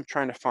Rena, I am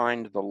trying to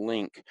find the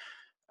link.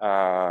 If you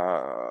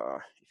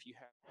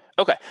have,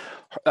 okay,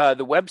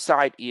 the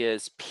website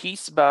is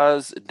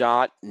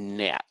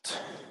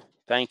peacebuzz.net.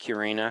 Thank you,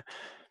 Rena.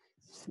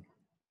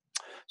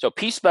 So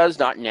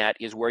peacebuzz.net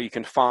is where you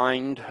can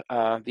find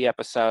the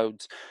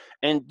episodes,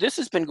 and this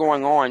has been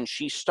going on.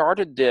 She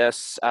started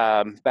this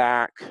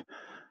back.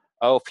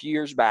 A few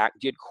years back,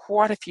 did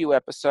quite a few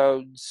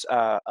episodes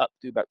up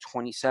through about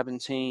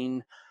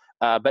 2017.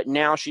 But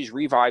now she's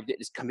revived it.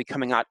 It's going to be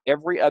coming out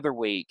every other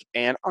week.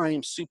 And I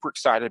am super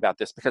excited about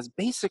this because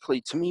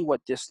basically, to me,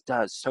 what this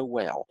does so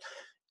well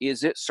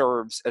is it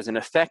serves as an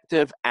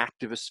effective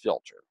activist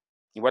filter.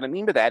 And what I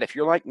mean by that, if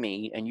you're like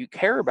me and you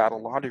care about a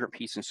lot of different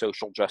peace and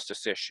social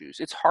justice issues,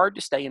 it's hard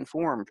to stay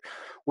informed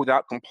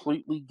without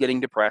completely getting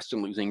depressed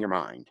and losing your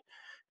mind.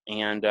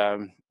 And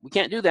we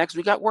can't do that because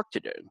we got work to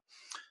do.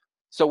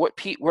 So what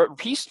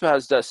Peace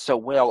Buzz does so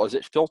well is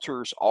it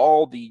filters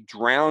all the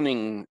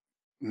drowning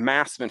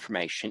mass of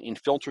information and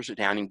filters it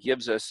down and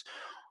gives us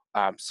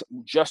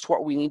just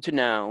what we need to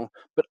know,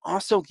 but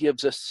also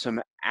gives us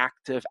some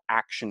active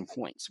action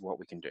points of what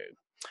we can do.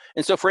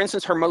 And so, for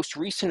instance, her most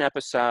recent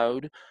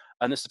episode,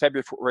 and this is the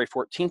February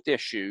 14th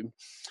issue,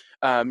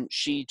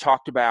 she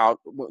talked about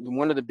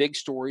one of the big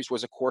stories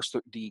was, of course,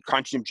 the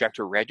Conscience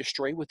Objector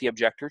Registry with the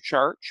Objector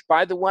Church.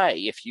 By the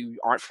way, if you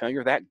aren't familiar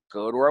with that,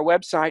 go to our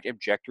website,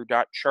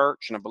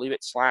 objector.church, and I believe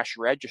it's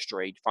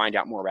 /registry to find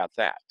out more about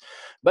that.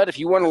 But if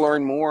you want to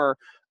learn more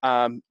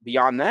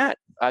beyond that,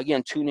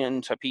 again, tune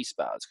in to Peace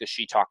Buzz because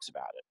she talks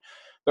about it.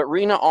 But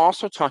Rena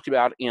also talked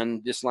about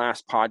in this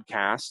last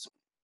podcast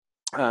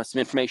some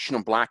information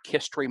on Black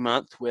History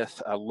Month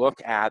with a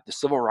look at the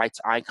civil rights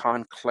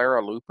icon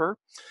Clara Luper.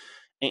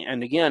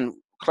 And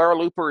again, Clara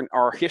Luper and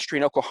our history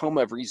in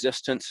Oklahoma of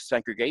resistance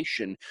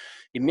segregation,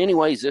 in many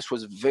ways, this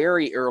was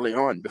very early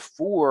on,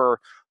 before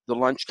the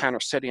lunch counter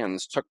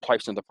sit-ins took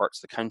place in other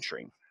parts of the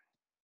country.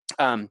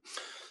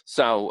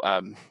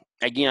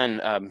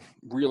 Again,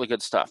 really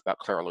good stuff about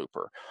Clara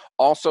Luper.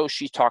 Also,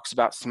 she talks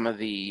about some of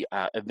the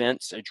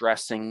events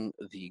addressing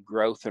the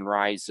growth and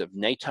rise of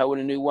NATO in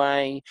a new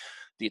way,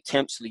 the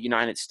attempts of the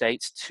United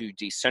States to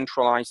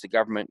decentralize the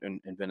government in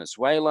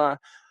Venezuela,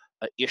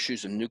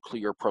 issues of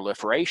nuclear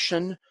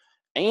proliferation,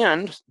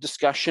 and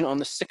discussion on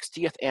the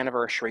 60th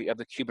anniversary of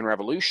the Cuban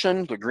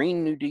Revolution, the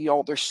Green New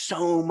Deal. There's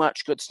so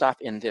much good stuff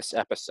in this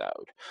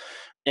episode.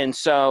 And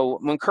so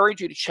I'm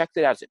encourage you to check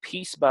that out. It's at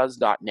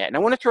peacebuzz.net. And I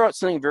want to throw out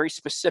something very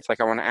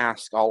specific I want to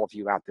ask all of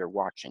you out there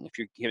watching. If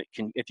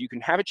you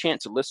can have a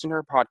chance to listen to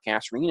her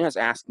podcast, Rena has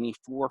asked me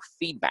for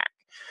feedback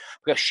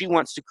because she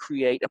wants to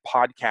create a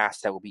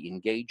podcast that will be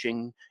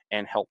engaging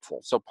and helpful.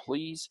 So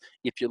please,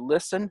 if you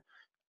listen,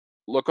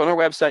 look on our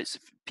website,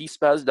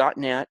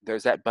 peacebuzz.net.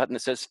 There's that button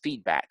that says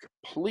feedback.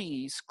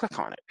 Please click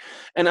on it.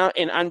 And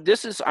I'm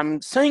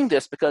saying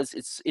this because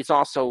it's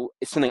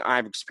something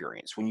I've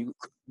experienced. When you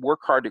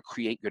work hard to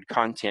create good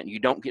content, you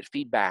don't get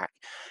feedback.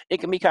 It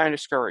can be kind of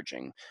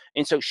discouraging.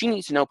 And so she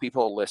needs to know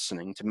people are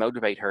listening to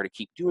motivate her to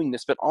keep doing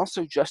this, but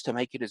also just to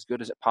make it as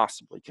good as it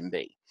possibly can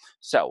be.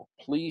 So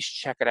please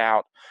check it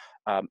out.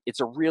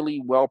 It's a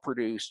really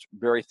well-produced,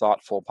 very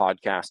thoughtful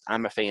podcast.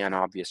 I'm a fan,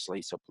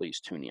 obviously, so please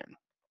tune in.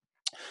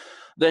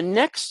 The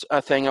next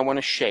thing I want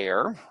to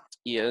share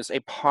is a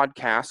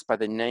podcast by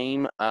the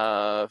name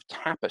of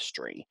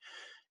Tapestry,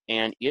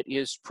 and it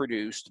is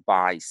produced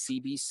by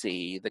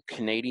CBC, the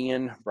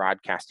Canadian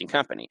Broadcasting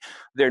Company.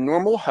 Their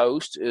normal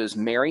host is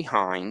Mary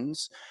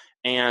Hynes,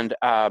 and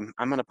I'm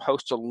going to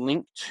post a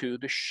link to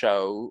the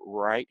show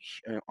right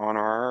on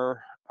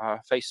our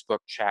Facebook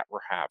chat we're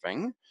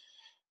having.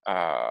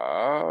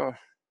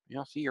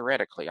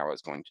 Theoretically, I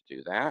was going to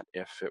do that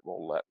if it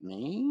will let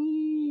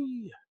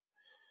me.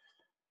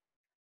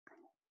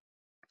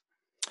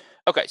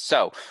 Okay,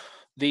 so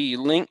the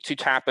link to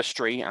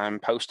Tapestry, I'm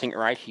posting it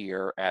right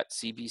here at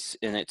CBC,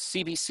 and it's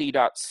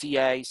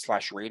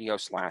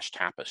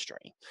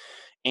cbc.ca/radio/tapestry.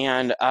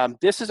 And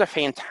this is a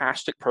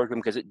fantastic program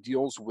because it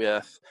deals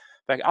with,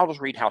 in fact, I'll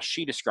just read how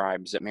she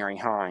describes it, Mary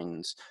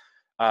Hynes.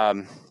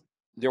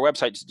 Their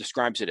website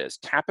describes it as,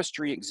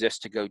 Tapestry exists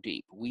to go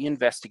deep. We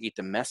investigate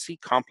the messy,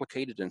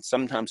 complicated, and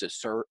sometimes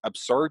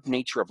absurd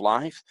nature of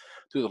life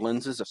through the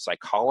lenses of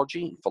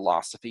psychology,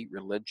 philosophy,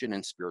 religion,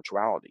 and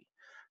spirituality.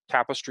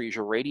 Tapestry is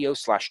your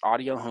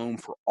radio/audio home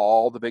for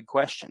all the big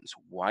questions.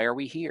 Why are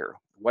we here?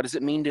 What does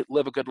it mean to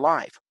live a good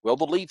life? Will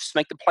the Leafs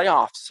make the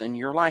playoffs in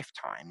your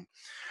lifetime?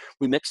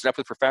 We mix it up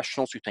with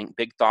professionals who think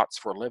big thoughts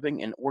for a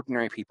living and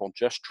ordinary people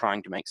just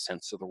trying to make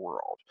sense of the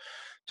world.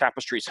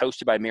 Tapestry is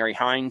hosted by Mary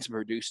Hynes,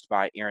 produced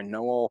by Aaron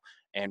Noel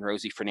and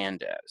Rosie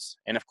Fernandez.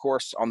 And of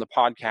course, on the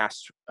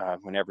podcast,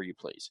 whenever you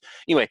please.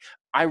 Anyway,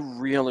 I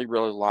really,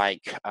 really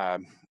like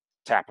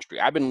Tapestry.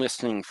 I've been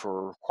listening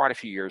for quite a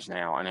few years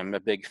now, and I'm a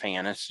big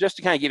fan. It's just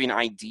to kind of give you an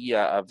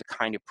idea of the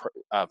kind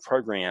of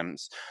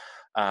programs.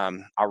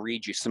 I'll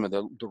read you some of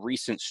the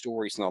recent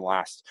stories in the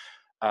last.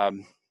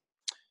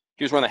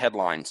 Here's one of the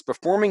headlines.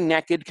 Performing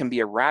naked can be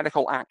a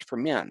radical act for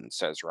men,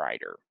 says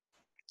writer.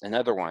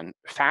 Another one,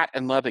 fat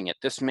and loving it.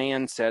 This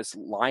man says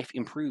life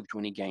improved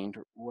when he gained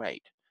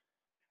weight.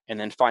 And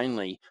then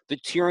finally, the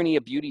tyranny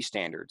of beauty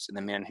standards and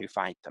the men who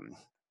fight them.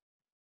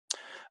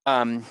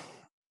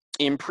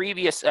 In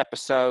previous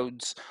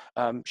episodes,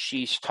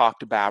 she's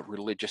talked about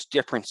religious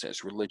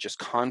differences, religious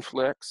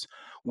conflicts.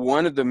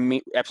 One of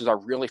the episodes I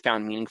really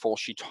found meaningful,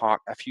 she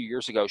talked a few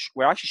years ago.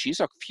 She's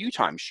a few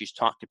times she's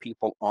talked to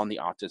people on the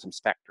autism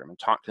spectrum and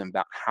talked to them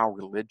about how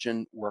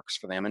religion works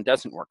for them and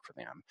doesn't work for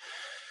them.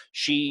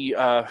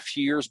 A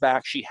few years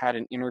back, she had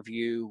an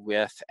interview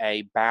with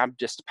a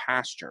Baptist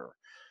pastor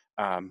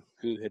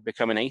who had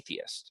become an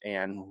atheist.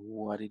 And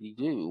what did he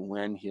do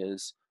when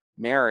his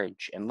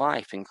marriage and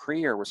life and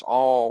career was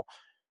all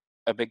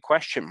a big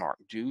question mark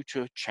due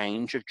to a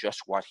change of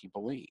just what he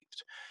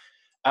believed?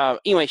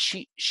 Anyway,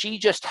 she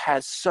just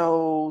has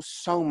so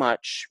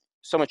much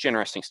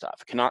interesting stuff.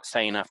 I cannot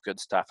say enough good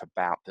stuff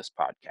about this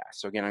podcast.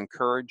 So again, I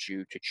encourage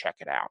you to check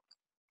it out.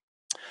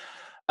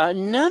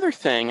 Another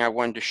thing I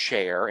wanted to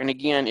share, and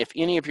again, if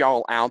any of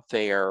y'all out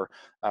there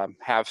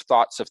have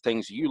thoughts of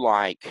things you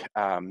like,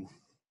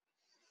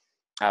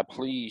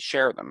 please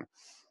share them.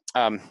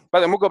 But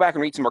then we'll go back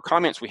and read some more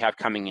comments we have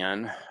coming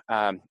in.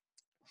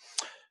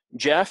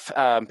 Jeff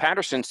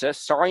Patterson says,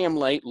 sorry I'm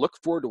late. Look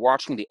forward to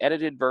watching the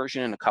edited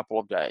version in a couple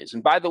of days.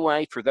 And by the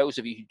way, for those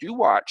of you who do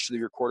watch the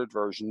recorded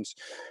versions,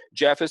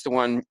 Jeff is the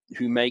one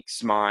who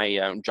makes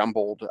my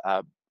jumbled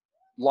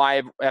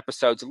live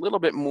episodes a little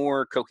bit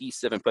more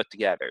cohesive and put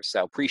together.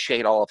 So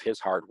appreciate all of his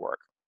hard work.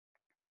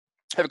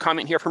 I have a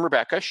comment here from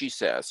Rebecca. She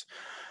says,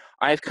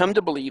 I have come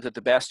to believe that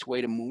the best way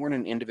to mourn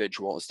an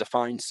individual is to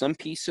find some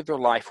piece of their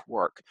life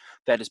work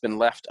that has been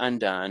left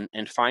undone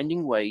and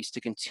finding ways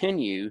to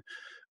continue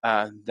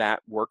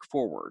that work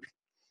forward.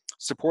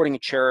 Supporting a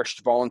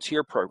cherished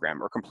volunteer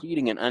program or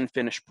completing an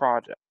unfinished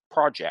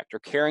project or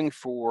caring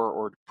for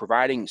or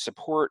providing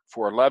support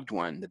for a loved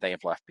one that they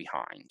have left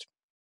behind.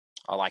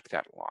 I like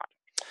that a lot.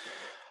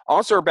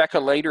 Also, Rebecca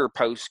later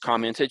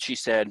commented, she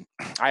said,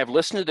 I have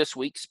listened to this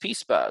week's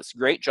Peace Buzz.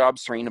 Great job,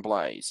 Serena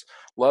Blaze.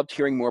 Loved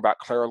hearing more about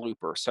Clara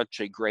Luper, such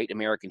a great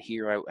American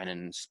hero and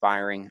an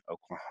inspiring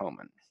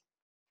Oklahoman.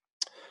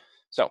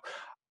 So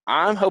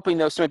I'm hoping,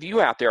 though, some of you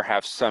out there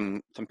have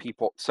some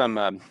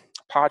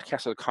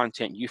podcasts or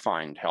content you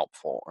find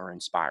helpful or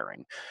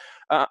inspiring.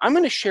 I'm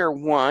going to share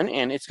one,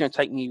 and it's going to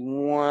take me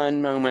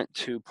one moment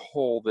to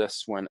pull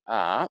this one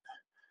up.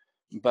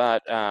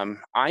 But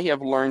I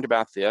have learned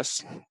about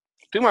this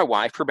through my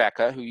wife,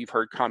 Rebecca, who you've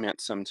heard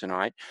comment some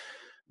tonight.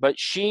 But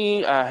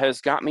she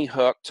has got me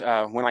hooked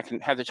when I can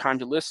have the time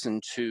to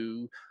listen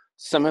to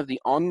some of the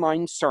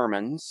online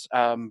sermons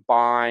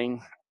by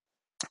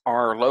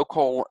our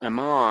local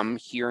imam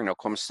here in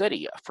Oklahoma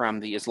City from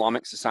the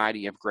Islamic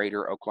Society of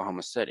Greater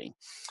Oklahoma City.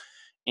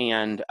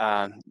 And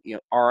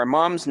our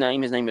imam's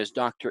name, his name is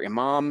Dr.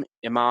 Imam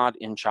Imad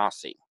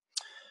Inchasi.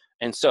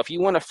 And so if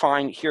you want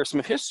to hear some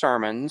of his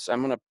sermons,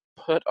 I'm going to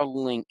put a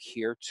link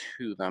here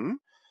to them.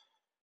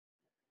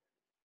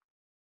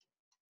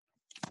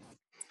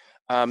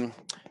 The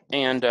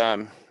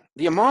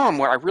imam,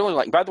 what I really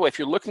like, by the way, if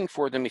you're looking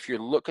for them, if you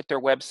look at their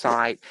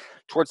website,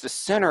 towards the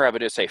center of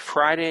it is a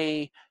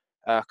Friday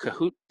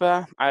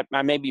kahutba.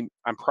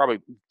 I'm probably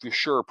for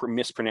sure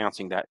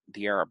mispronouncing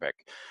the Arabic.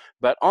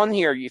 But on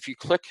here, if you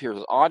click here,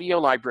 there's audio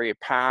library of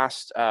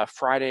past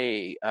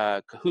Friday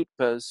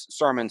kahutbas,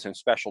 sermons, and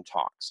special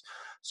talks.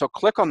 So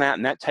click on that,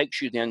 and that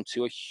takes you then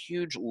to a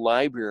huge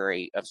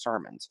library of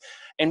sermons.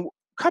 And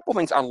a couple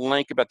things I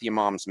like about the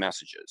imam's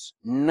messages.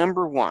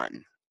 Number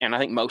one, and I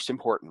think most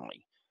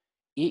importantly,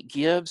 it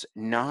gives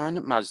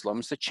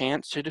non-Muslims the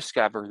chance to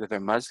discover that their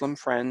Muslim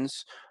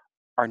friends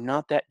are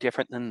not that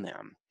different than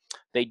them.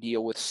 They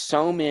deal with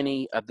so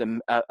many of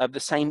the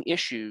same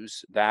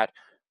issues that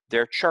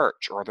their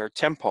church or their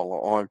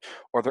temple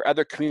or their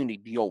other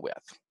community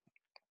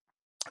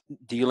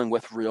dealing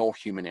with real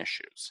human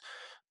issues.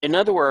 In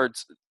other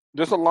words,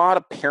 there's a lot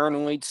of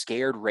paranoid,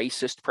 scared,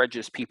 racist,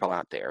 prejudiced people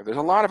out there. There's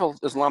a lot of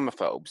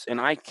Islamophobes, and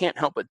I can't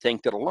help but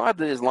think that a lot of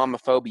the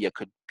Islamophobia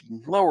could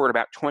be lowered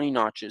about 20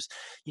 notches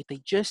if they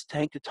just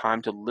take the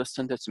time to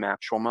listen to some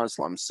actual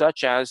Muslims,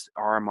 such as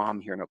our imam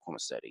here in Oklahoma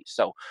City.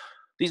 So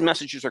these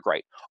messages are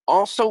great.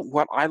 Also,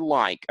 what I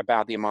like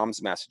about the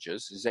imam's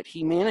messages is that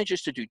he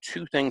manages to do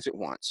two things at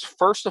once.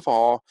 First of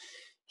all,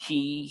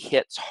 he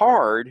hits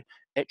hard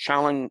at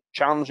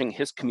challenging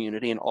his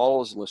community and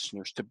all his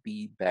listeners to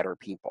be better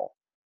people.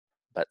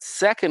 But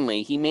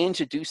secondly, he managed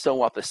to do so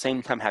while at the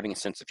same time having a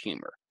sense of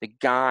humor. The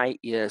guy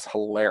is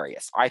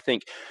hilarious. I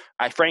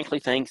frankly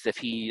think that if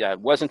he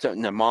wasn't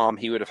an imam,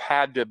 he would have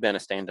had to have been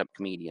a stand-up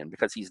comedian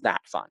because he's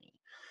that funny.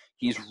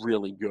 He's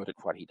really good at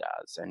what he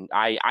does. And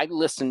I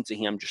listened to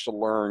him just to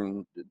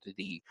learn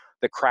the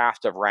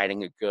craft of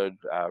writing a good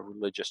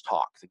religious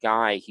talk. The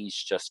guy, he's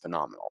just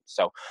phenomenal.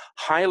 So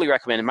highly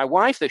recommend it. My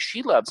wife, though,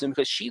 she loves him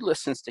because she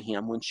listens to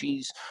him when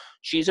she's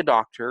a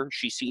doctor.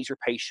 She sees her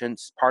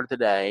patients part of the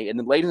day. And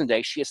then later in the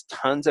day, she has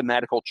tons of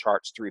medical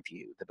charts to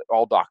review that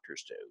all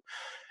doctors do.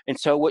 And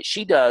so what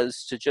she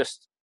does to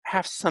just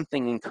have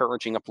something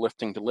encouraging,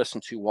 uplifting to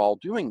listen to while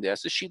doing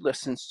this is she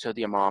listens to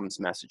the imam's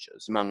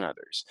messages, among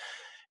others.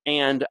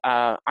 And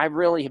I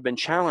really have been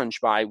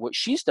challenged by what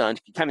she's done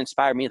to kind of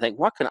inspire me to think,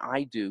 what can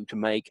I do to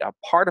make a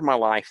part of my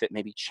life that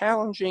may be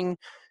challenging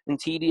and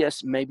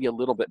tedious, maybe a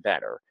little bit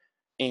better?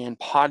 And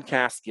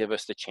podcasts give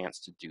us the chance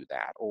to do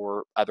that,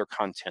 or other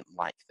content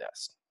like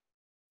this.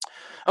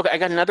 Okay, I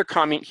got another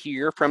comment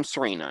here from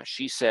Serena.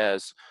 She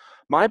says,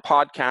 my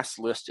podcast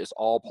list is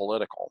all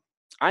political.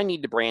 I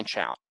need to branch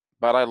out,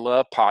 but I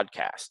love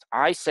podcasts.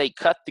 I say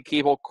cut the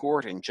cable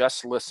cord and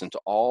just listen to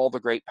all the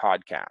great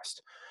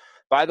podcasts.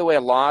 By the way,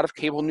 a lot of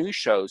cable news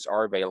shows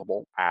are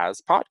available as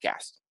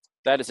podcasts.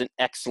 That is an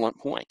excellent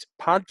point.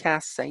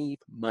 Podcasts save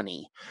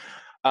money.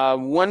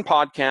 One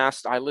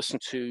podcast I listen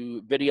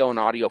to video and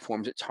audio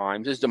forms at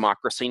times is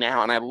Democracy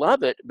Now! And I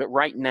love it, but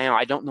right now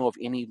I don't know of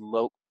any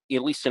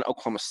at least in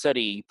Oklahoma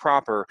City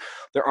proper,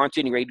 there aren't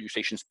any radio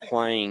stations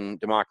playing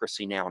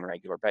Democracy Now! On a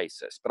regular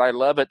basis. But I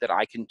love it that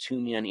I can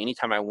tune in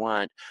anytime I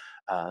want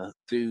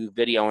through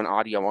video and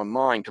audio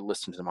online to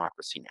listen to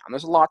Democracy Now! And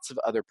there's lots of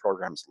other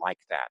programs like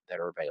that that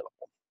are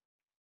available.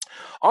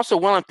 Also,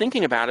 while I'm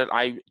thinking about it,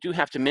 I do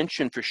have to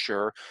mention for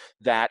sure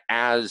that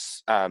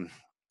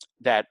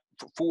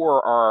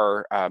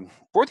for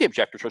the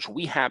Objector Church,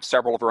 we have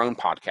several of our own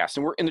podcasts,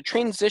 and we're in the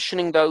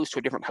transitioning those to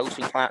a different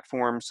hosting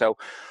platform. So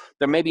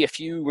there may be a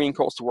few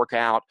wrinkles to work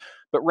out,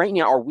 but right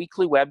now our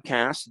weekly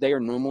webcasts, they are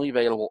normally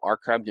available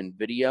archived in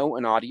video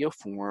and audio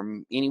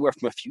form, anywhere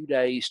from a few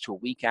days to a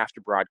week after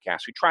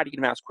broadcast. We try to get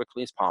them out as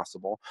quickly as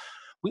possible.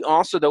 We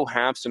also, though,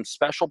 have some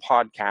special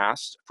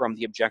podcasts from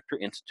the Objector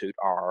Institute,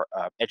 our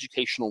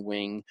educational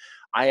wing.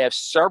 I have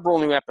several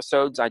new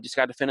episodes I just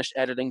got to finish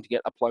editing to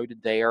get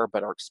uploaded there,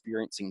 but our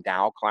Experiencing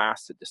Tao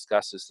class that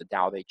discusses the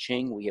Tao Te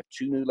Ching. We have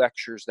 2 new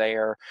lectures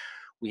there.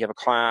 We have a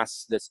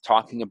class that's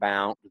talking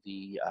about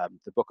the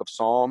Book of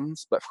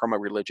Psalms, but from a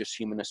religious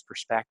humanist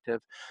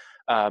perspective.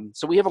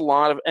 So we have a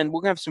lot of, and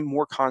we're going to have some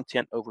more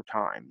content over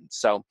time.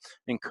 So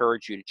I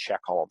encourage you to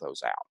check all of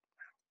those out.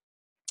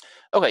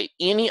 Okay,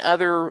 any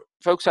other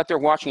folks out there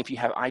watching, if you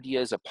have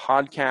ideas of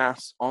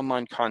podcasts,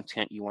 online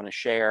content you want to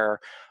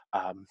share,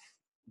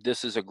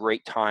 this is a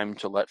great time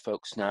to let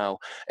folks know.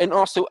 And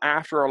also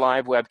after a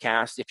live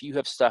webcast, if you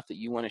have stuff that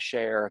you want to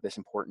share that's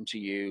important to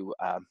you,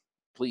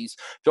 please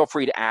feel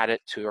free to add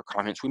it to our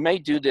comments. We may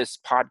do this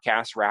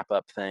podcast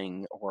wrap-up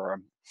thing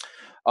or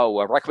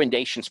a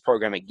recommendations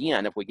program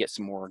again if we get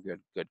some more good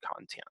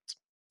content.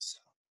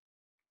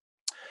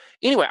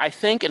 Anyway, I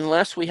think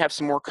unless we have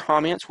some more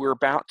comments, we're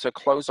about to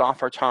close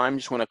off our time.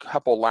 Just want a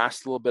couple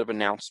last little bit of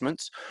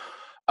announcements.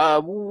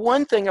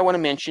 One thing I want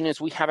to mention is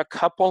we have a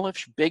couple of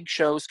big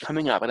shows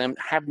coming up, and I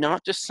have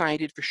not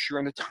decided for sure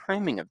on the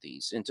timing of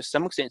these. And to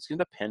some extent, it's going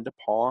to depend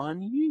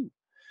upon you.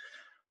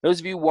 Those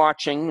of you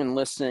watching and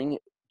listening,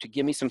 to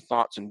give me some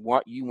thoughts on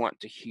what you want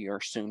to hear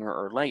sooner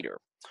or later.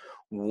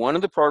 One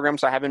of the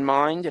programs I have in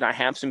mind, and I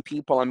have some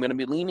people I'm going to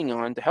be leaning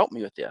on to help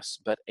me with this,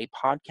 but a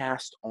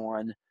podcast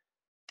on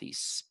the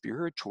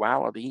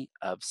spirituality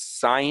of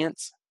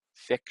science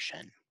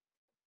fiction.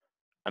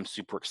 I'm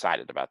super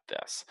excited about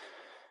this.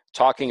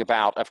 Talking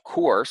about, of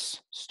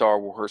course, Star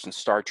Wars and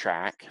Star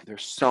Trek.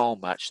 There's so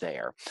much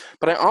there.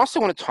 But I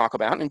also want to talk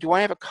about, and do I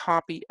have a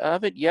copy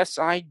of it? Yes,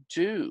 I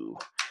do.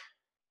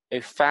 A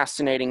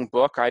fascinating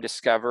book I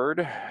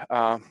discovered,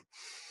 the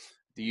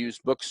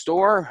used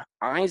bookstore,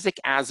 Isaac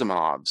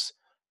Asimov's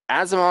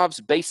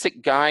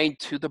Basic Guide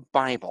to the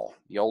Bible,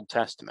 the Old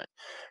Testament.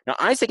 Now,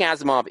 Isaac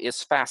Asimov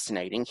is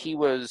fascinating. He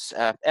was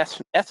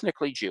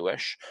ethnically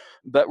Jewish,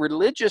 but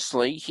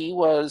religiously, he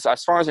was,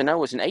 as far as I know,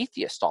 was an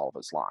atheist all of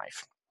his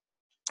life.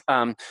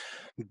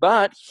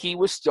 But he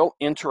was still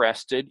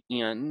interested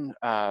in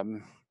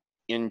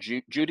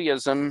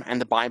Judaism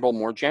and the Bible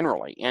more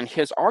generally. And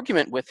his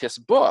argument with this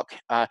book,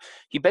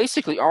 he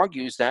basically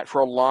argues that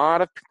for a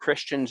lot of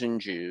Christians and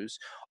Jews,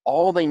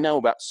 all they know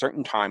about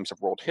certain times of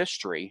world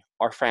history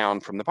are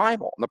found from the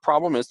Bible. And the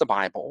problem is the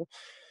Bible,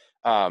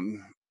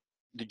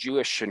 the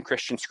Jewish and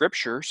Christian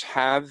scriptures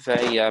have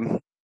a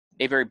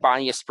very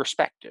biased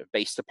perspective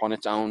based upon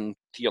its own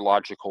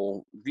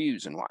theological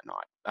views and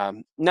whatnot.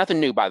 Nothing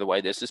new, by the way.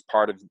 This is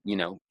part of,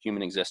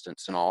 human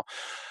existence and all.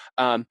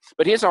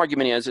 But his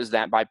argument is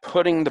that by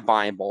putting the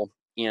Bible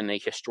in a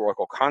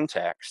historical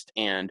context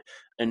and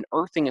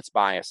unearthing its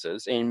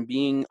biases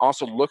and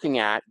also looking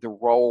at the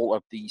role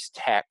of these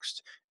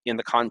texts in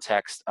the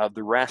context of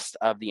the rest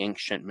of the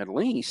ancient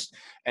Middle East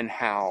and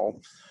how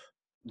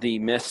the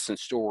myths and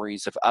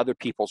stories of other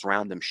peoples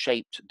around them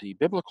shaped the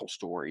biblical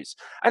stories.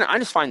 And I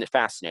just find it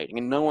fascinating.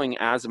 And knowing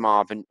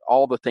Asimov and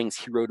all the things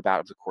he wrote about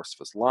over the course of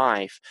his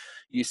life,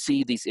 you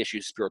see these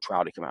issues of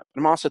spirituality come up.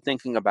 I'm also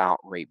thinking about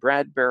Ray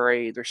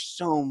Bradbury. There's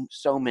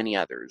so many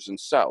others. And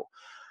so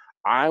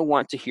I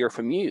want to hear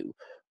from you.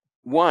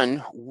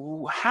 One,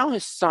 how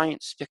has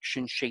science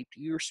fiction shaped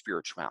your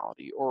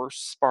spirituality or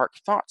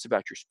sparked thoughts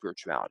about your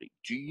spirituality?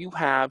 Do you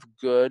have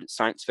good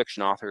science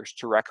fiction authors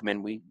to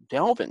recommend we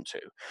delve into?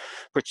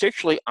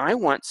 Particularly, I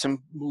want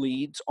some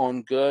leads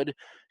on good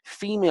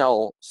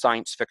female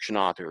science fiction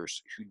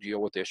authors who deal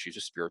with issues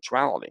of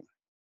spirituality.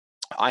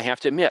 I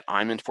have to admit,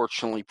 I'm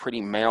unfortunately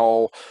pretty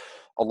male.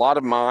 A lot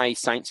of my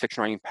science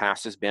fiction writing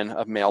past has been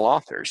of male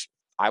authors.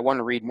 I want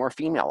to read more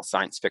female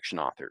science fiction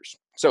authors.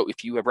 So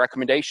if you have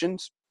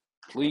recommendations,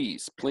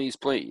 please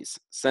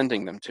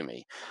sending them to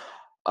me.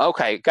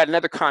 Okay, got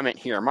another comment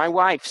here. My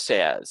wife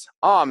says,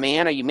 "Oh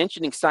man, are you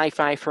mentioning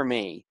sci-fi for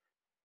me?"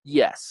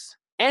 Yes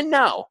and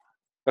no,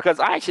 because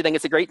I actually think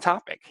it's a great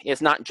topic.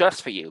 It's not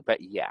just for you,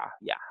 but yeah.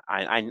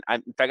 In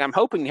fact, I'm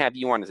hoping to have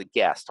you on as a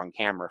guest on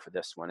camera for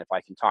this one if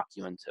I can talk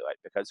you into it,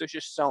 because there's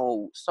just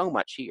so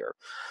much here.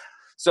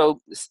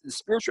 So the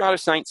spirituality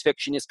of science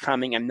fiction is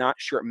coming. I'm not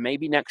sure.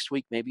 Maybe next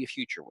week, maybe a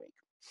future week.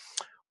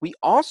 We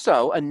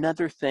also,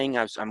 another thing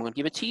I'm going to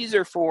give a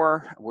teaser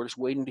for, we're just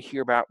waiting to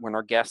hear about when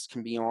our guests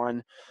can be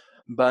on,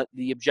 but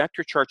the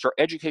Objector Church, our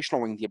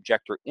educational wing, the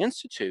Objector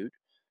Institute,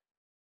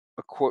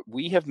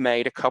 we have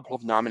made a couple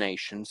of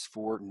nominations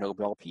for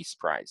Nobel Peace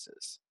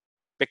Prizes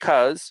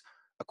because,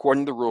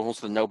 according to the rules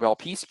of the Nobel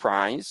Peace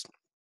Prize,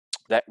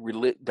 that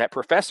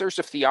professors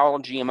of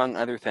theology, among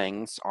other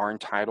things, are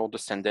entitled to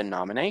send in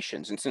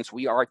nominations. And since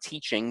we are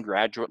teaching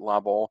graduate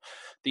level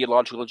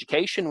theological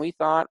education, we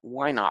thought,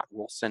 why not?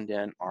 We'll send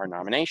in our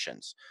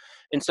nominations.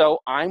 And so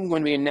I'm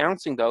going to be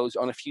announcing those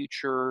on a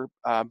future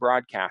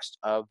broadcast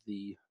of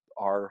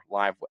our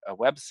live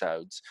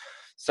webisodes.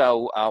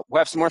 So we'll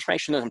have some more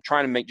information. I'm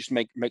trying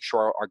to make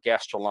sure our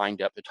guests are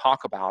lined up to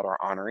talk about our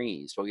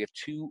honorees. But we have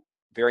two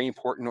very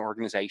important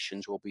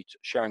organizations we'll be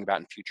sharing about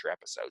in future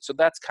episodes. So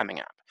that's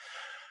coming up.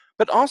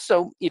 But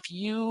also, if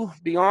you,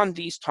 beyond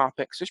these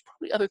topics, there's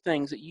probably other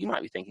things that you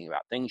might be thinking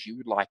about, things you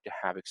would like to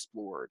have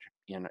explored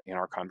in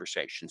our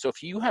conversation. So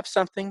if you have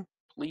something,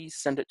 please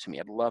send it to me.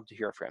 I'd love to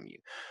hear from you.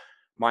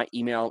 My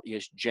email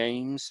is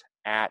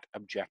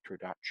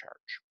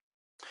james@objector.church.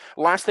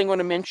 Last thing I want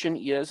to mention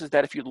is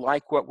that if you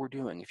like what we're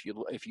doing, if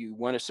you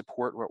want to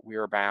support what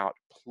we're about,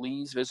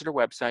 please visit our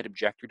website,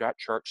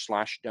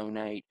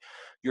 objector.church/donate.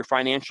 Your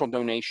financial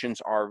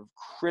donations are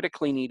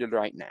critically needed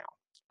right now.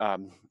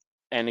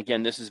 And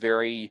again, this is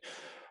very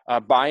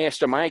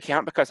biased on my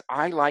account because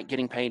I like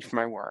getting paid for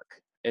my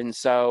work. And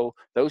so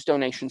those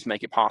donations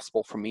make it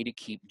possible for me to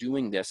keep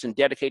doing this and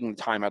dedicating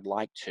the time I'd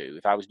like to.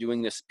 If I was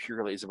doing this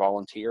purely as a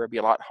volunteer, it'd be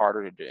a lot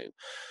harder to do.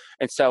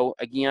 And so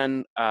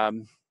again,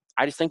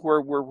 I just think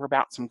we're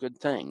about some good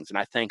things. And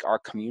I think our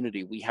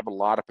community, we have a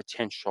lot of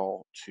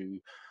potential to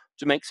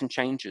make some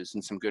changes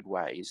in some good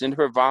ways and to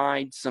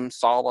provide some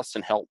solace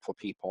and help for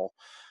people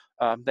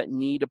that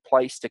need a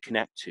place to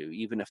connect to,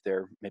 even if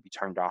they're maybe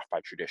turned off by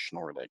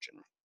traditional religion.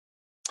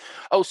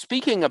 Oh,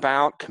 speaking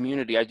about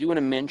community, I do want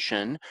to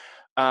mention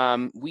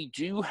we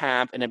do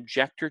have an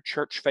Objector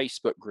Church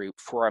Facebook group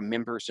for our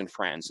members and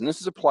friends. And this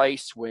is a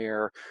place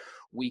where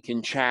we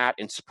can chat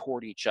and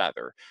support each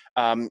other.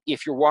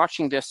 If you're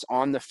watching this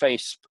on the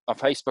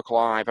Facebook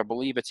Live, I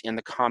believe it's in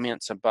the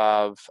comments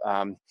above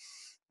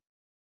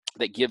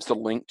that gives the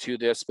link to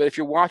this. But if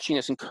you're watching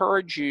this,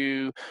 encourage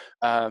you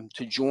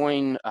to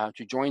join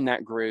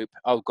that group.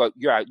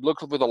 Look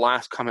for the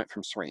last comment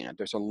from Serena.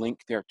 There's a link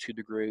there to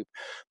the group.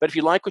 But if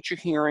you like what you're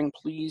hearing,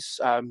 please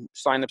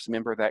sign up as a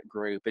member of that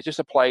group. It's just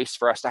a place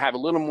for us to have a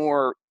little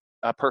more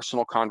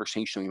personal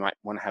conversation we might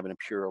want to have in a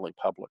purely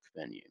public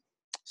venue.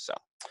 So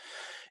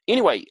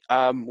anyway,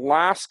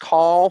 last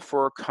call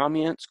for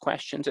comments,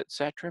 questions,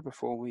 etc.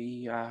 before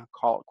we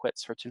call it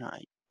quits for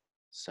tonight.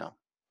 So.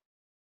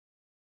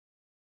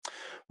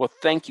 Well,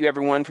 thank you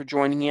everyone for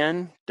joining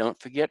in. Don't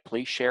forget,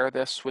 please share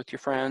this with your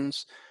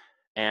friends.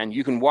 And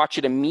you can watch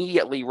it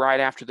immediately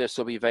right after this.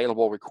 It'll be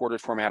available recorded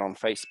format on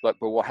Facebook,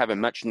 but we'll have a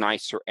much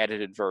nicer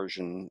edited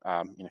version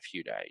in a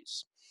few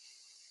days.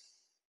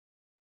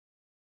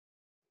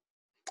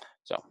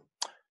 So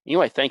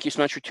anyway, thank you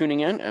so much for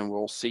tuning in, and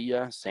we'll see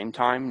you same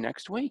time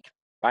next week.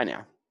 Bye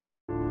now.